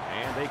drive.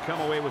 And they come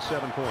away with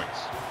 7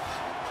 points.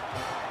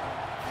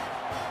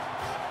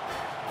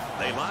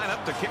 They line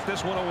up to kick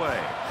this one away.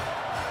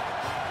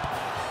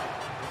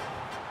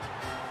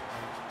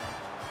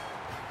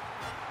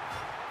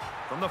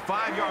 From the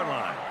 5-yard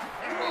line.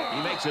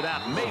 He makes it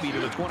out maybe to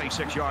the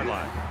 26-yard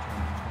line.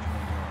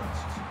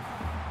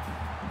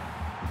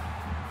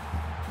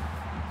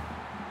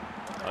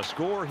 A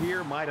score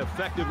here might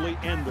effectively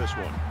end this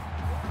one.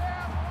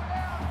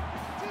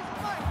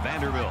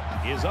 Vanderbilt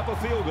is up a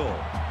field goal.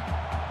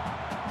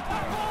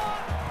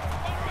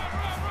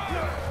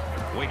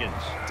 Wiggins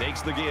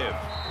takes the give.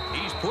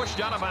 He's pushed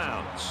out of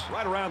bounds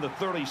right around the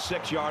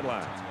 36-yard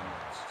line.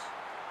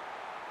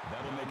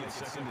 That'll make it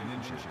 2nd and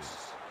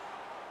inches.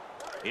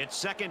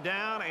 It's 2nd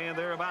down, and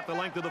they're about the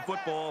length of the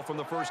football from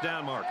the first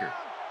down marker.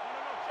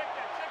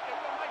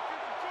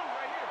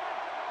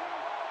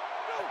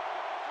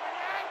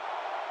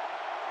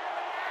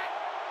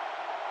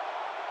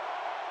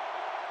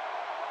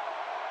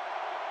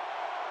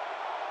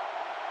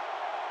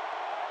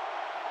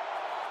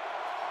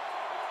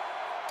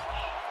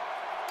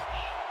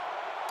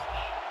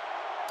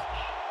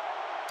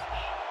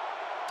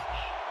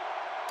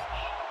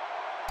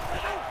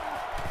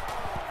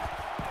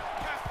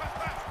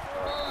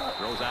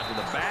 Throws out to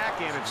the back,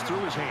 and it's through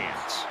his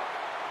hands.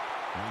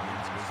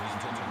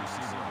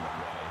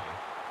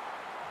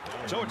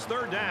 So it's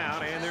 3rd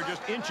down, and they're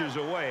just inches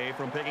away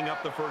from picking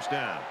up the first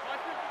down.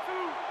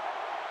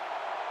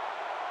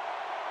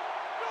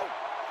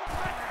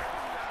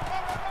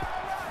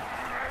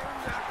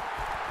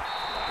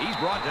 He's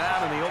brought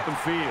down in the open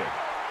field.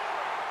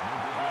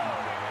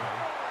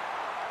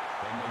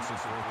 That makes it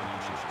 4th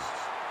and inches.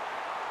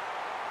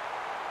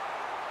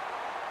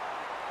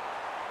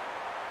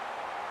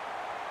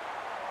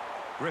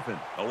 Griffin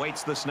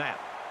awaits the snap.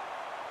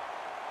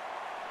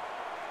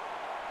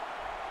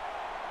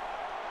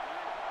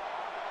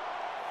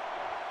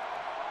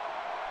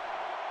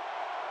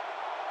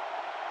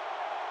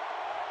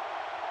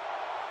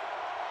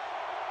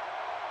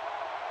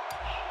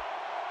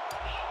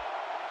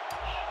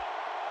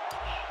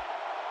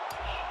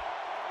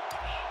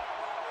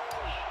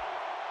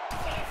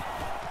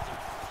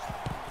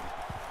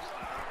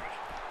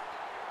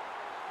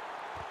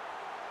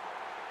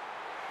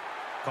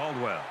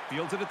 Caldwell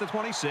fields it at the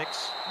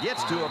 26.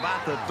 Gets to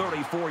about the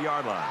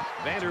 34-yard line.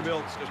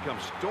 Vanderbilt's just come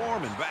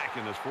storming back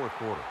in this 4th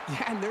quarter.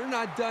 Yeah, and they're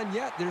not done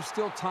yet. There's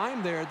still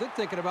time there. They're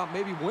thinking about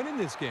maybe winning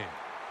this game.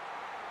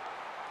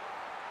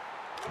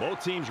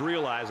 Both teams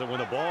realize that when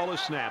the ball is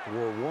snapped,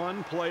 we're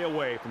 1 play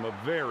away from a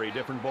very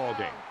different ball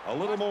game. A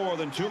little more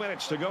than 2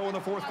 minutes to go in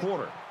the 4th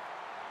quarter.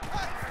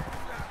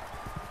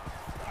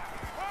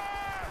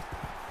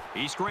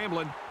 He's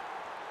scrambling.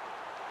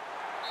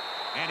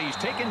 And he's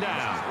taken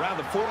down around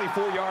the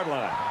 44-yard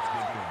line.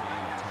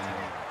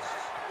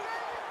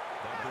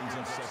 That brings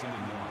up 2nd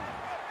and 1.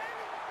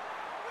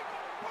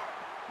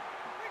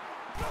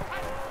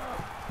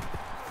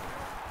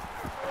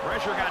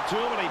 Pressure got to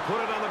him, and he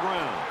put it on the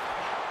ground.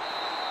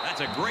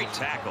 That's a great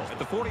tackle at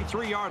the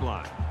 43-yard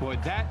line. Boy,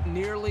 that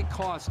nearly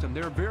cost him.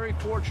 They're very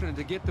fortunate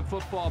to get the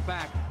football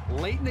back.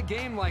 Late in a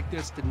game like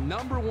this, the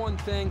 #1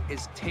 thing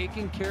is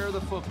taking care of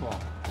the football.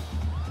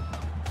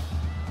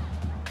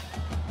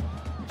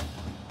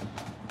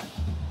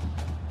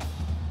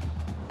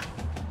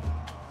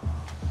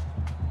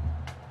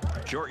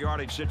 Short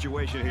yardage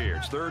situation here.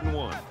 It's 3rd and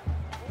 1.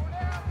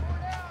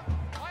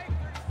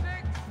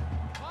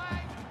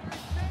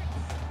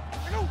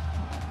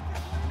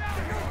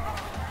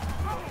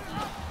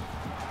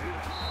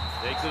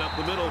 Takes it up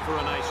the middle for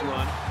a nice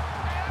run.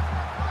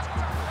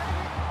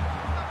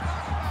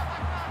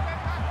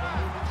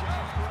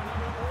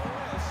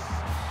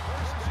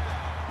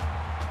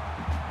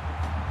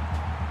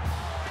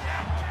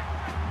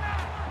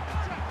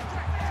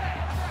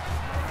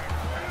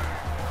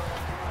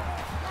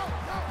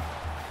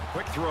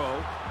 Quick throw.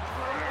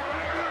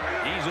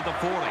 He's at the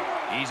 40.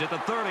 He's at the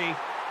 30.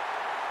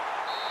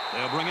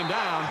 They'll bring him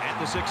down at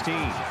the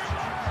 16.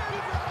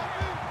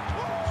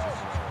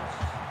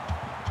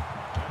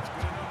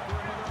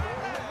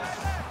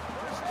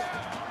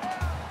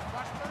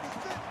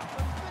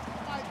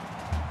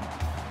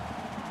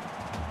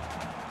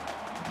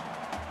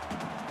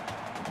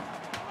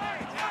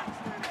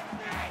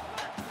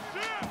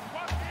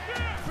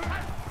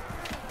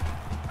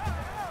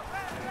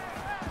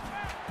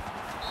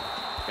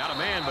 Got a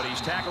man, but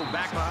he's tackled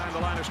back behind the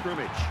line of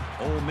scrimmage.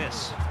 Ole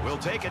Miss will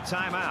take a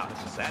timeout.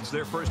 That's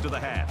their first of the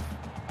half.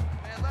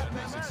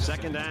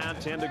 2nd down,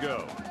 10 to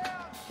go.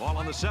 Ball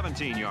on the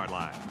 17-yard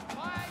line.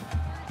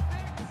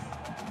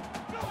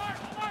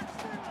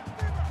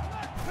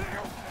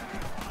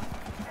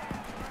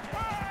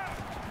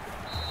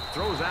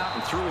 Throws out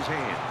and through his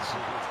hands.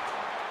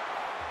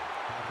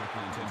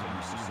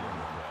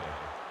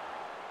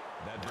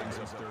 That brings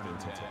us 3rd and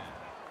 10.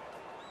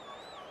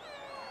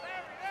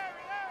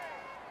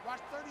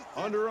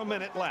 Under a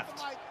minute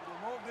left.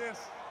 Remove this.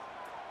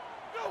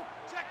 Go!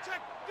 Check,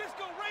 check!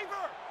 Disco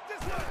Raver!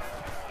 Disco!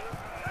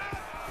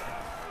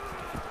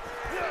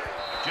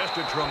 Just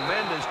a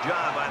tremendous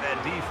job by that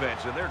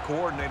defense, and their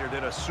coordinator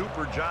did a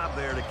super job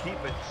there to keep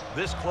it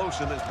this close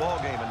in this ball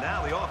game, and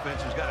now the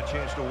offense has got a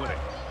chance to win it.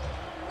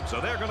 So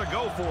they're going to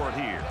go for it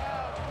here.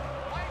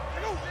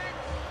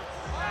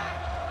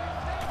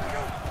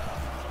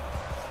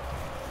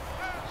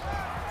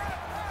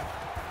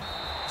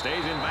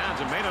 Stays in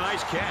bounds and made a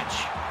nice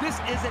catch. This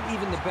isn't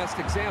even the best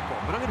example,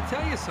 but I'm going to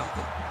tell you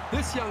something.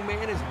 This young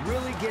man is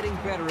really getting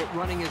better at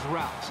running his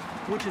routes,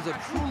 which is a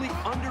truly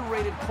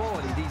underrated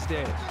quality these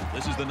days.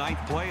 This is the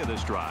 9th play of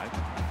this drive.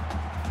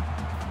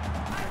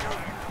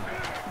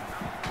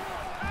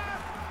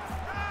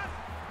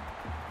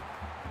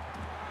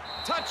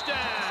 Touchdown!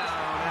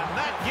 And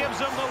that gives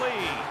them the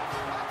lead.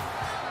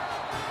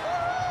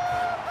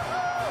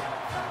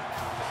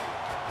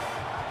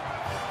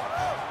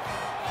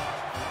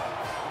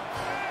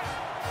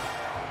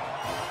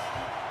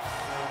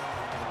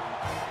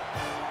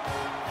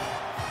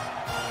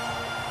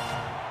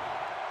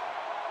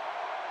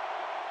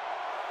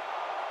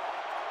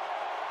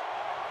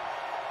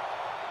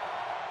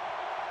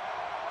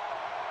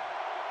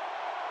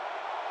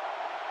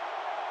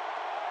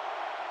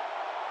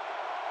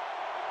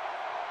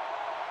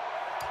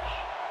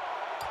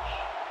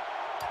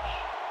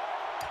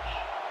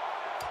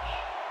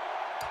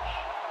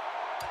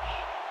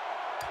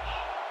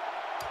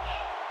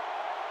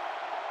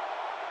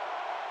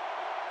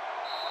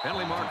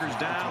 Penalty markers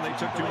down. They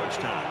took too much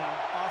time.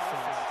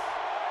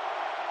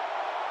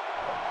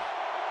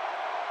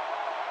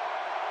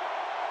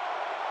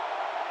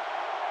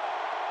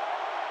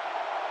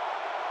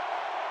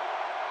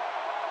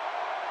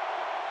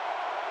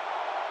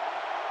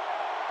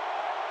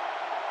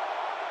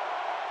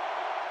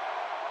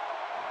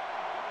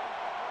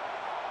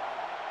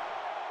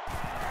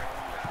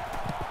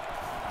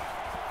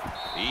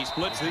 He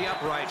splits the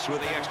uprights with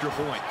the extra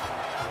point.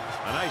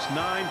 A nice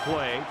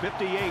 9-play,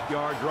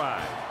 58-yard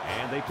drive,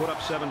 and they put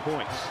up 7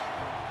 points.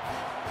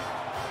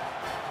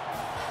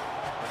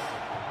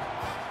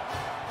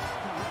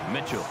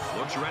 Mitchell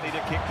looks ready to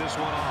kick this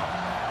one off.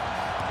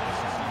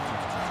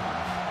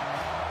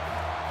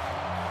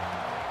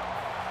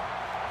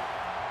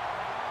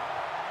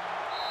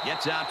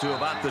 Gets out to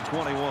about the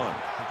 21. Well,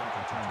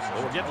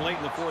 we're getting late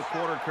in the fourth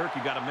quarter, Kirk.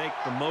 You got to make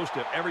the most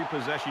of every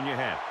possession you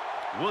have.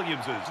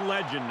 Williams'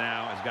 legend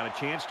now has got a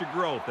chance to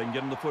grow if they can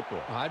get him the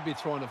football. I'd be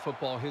throwing the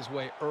football his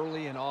way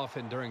early and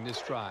often during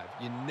this drive.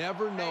 You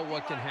never know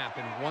what can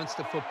happen once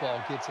the football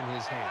gets in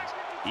his hands.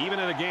 Even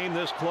in a game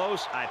this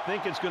close, I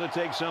think it's going to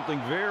take something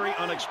very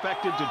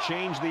unexpected to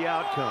change the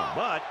outcome.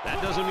 But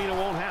that doesn't mean it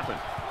won't happen.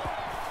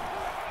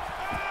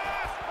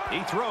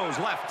 He throws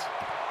left.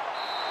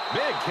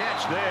 Big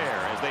catch there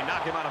as they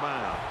knock him out of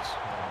bounds.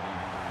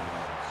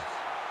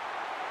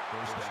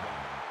 First down.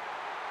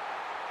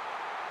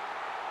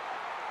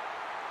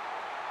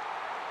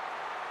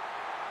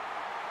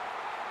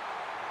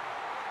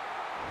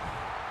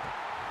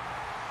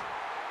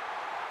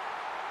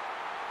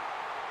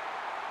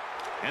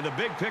 And the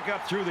big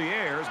pickup through the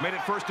air has made it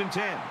 1st and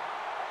 10.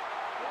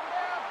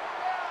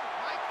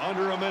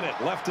 Under a minute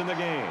left in the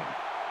game.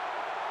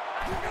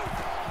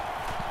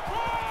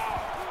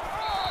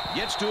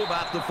 Gets to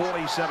about the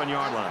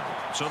 47-yard line.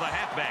 So the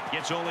halfback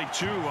gets only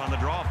 2 on the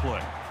draw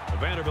play. The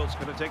Vanderbilt's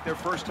going to take their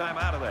first time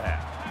out of the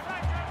half.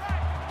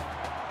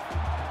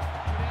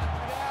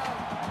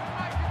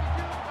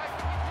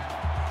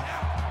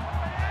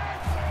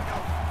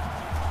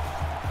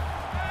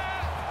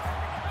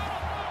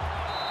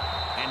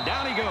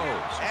 Down he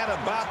goes at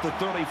about the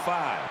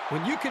 35.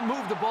 When you can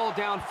move the ball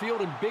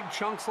downfield in big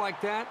chunks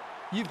like that,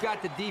 you've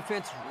got the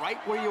defense right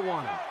where you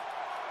want it.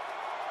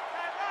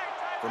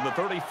 From the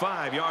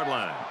 35-yard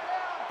line,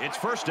 it's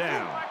first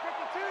down.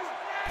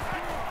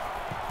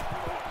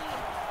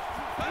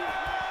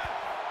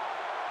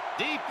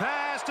 Deep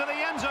pass to the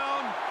end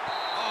zone.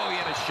 Oh, he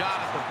had a shot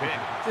at the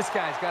pick. This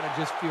guy's got to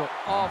just feel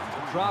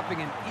awful dropping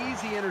an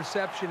easy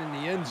interception in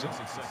the end zone.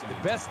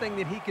 The best thing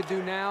that he could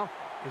do now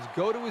is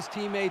go to his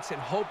teammates and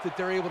hope that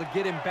they're able to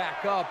get him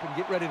back up and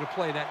get ready to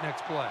play that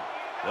next play.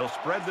 They'll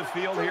spread the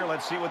field here.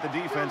 Let's see what the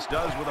defense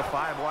does with a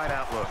 5-wide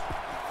outlook.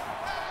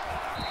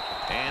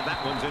 And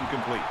that one's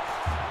incomplete.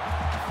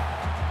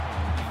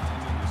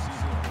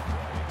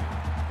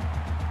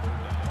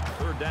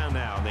 Third down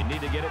now, and they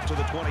need to get it to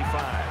the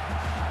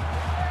 25.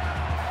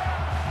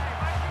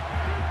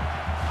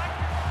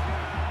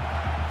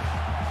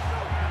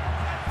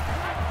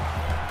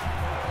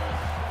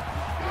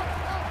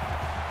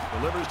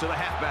 Delivers to the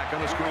halfback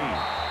on the screen,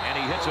 and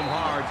he hits him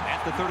hard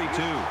at the 32.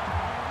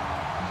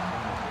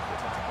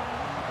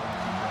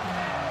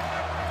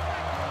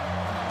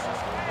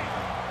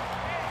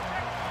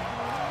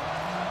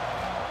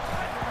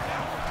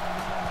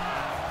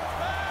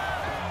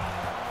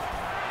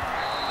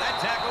 That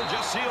tackle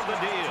just sealed the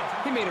deal.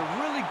 He made a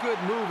really good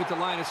move at the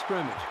line of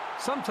scrimmage.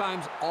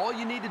 Sometimes all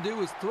you need to do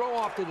is throw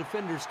off the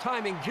defender's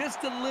timing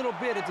just a little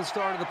bit at the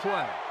start of the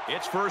play.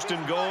 It's 1st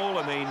and goal,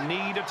 and they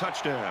need a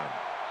touchdown.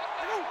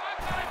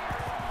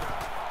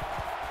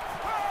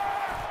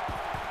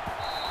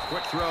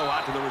 Quick throw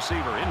out to the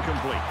receiver,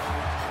 incomplete.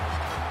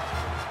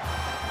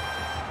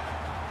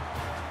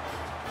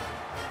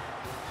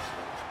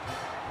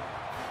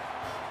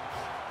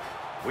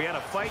 We had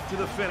a fight to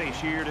the finish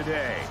here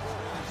today.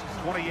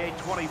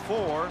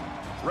 28-24,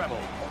 Rebels.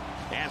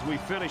 As we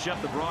finish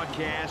up the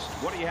broadcast,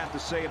 what do you have to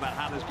say about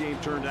how this game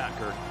turned out,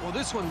 Kurt? Well,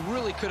 this one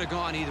really could have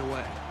gone either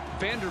way.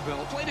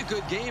 Vanderbilt played a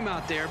good game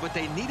out there, but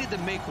they needed to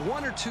make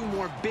one or two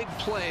more big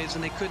plays,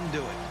 and they couldn't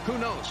do it. Who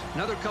knows?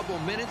 Another couple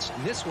of minutes,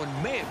 and this one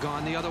may have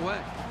gone the other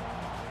way.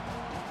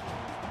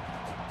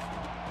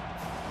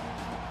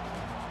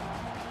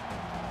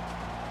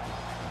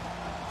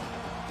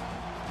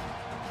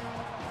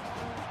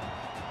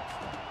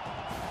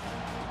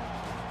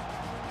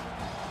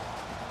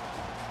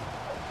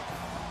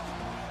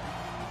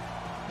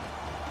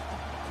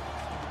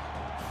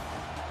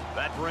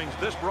 That brings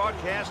this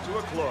broadcast to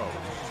a close.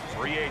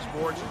 For EA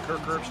Sports and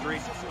Kirk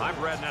Herbstreit, I'm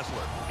Brad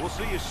Nessler. We'll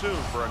see you soon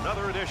for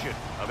another edition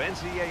of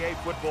NCAA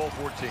Football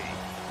 14.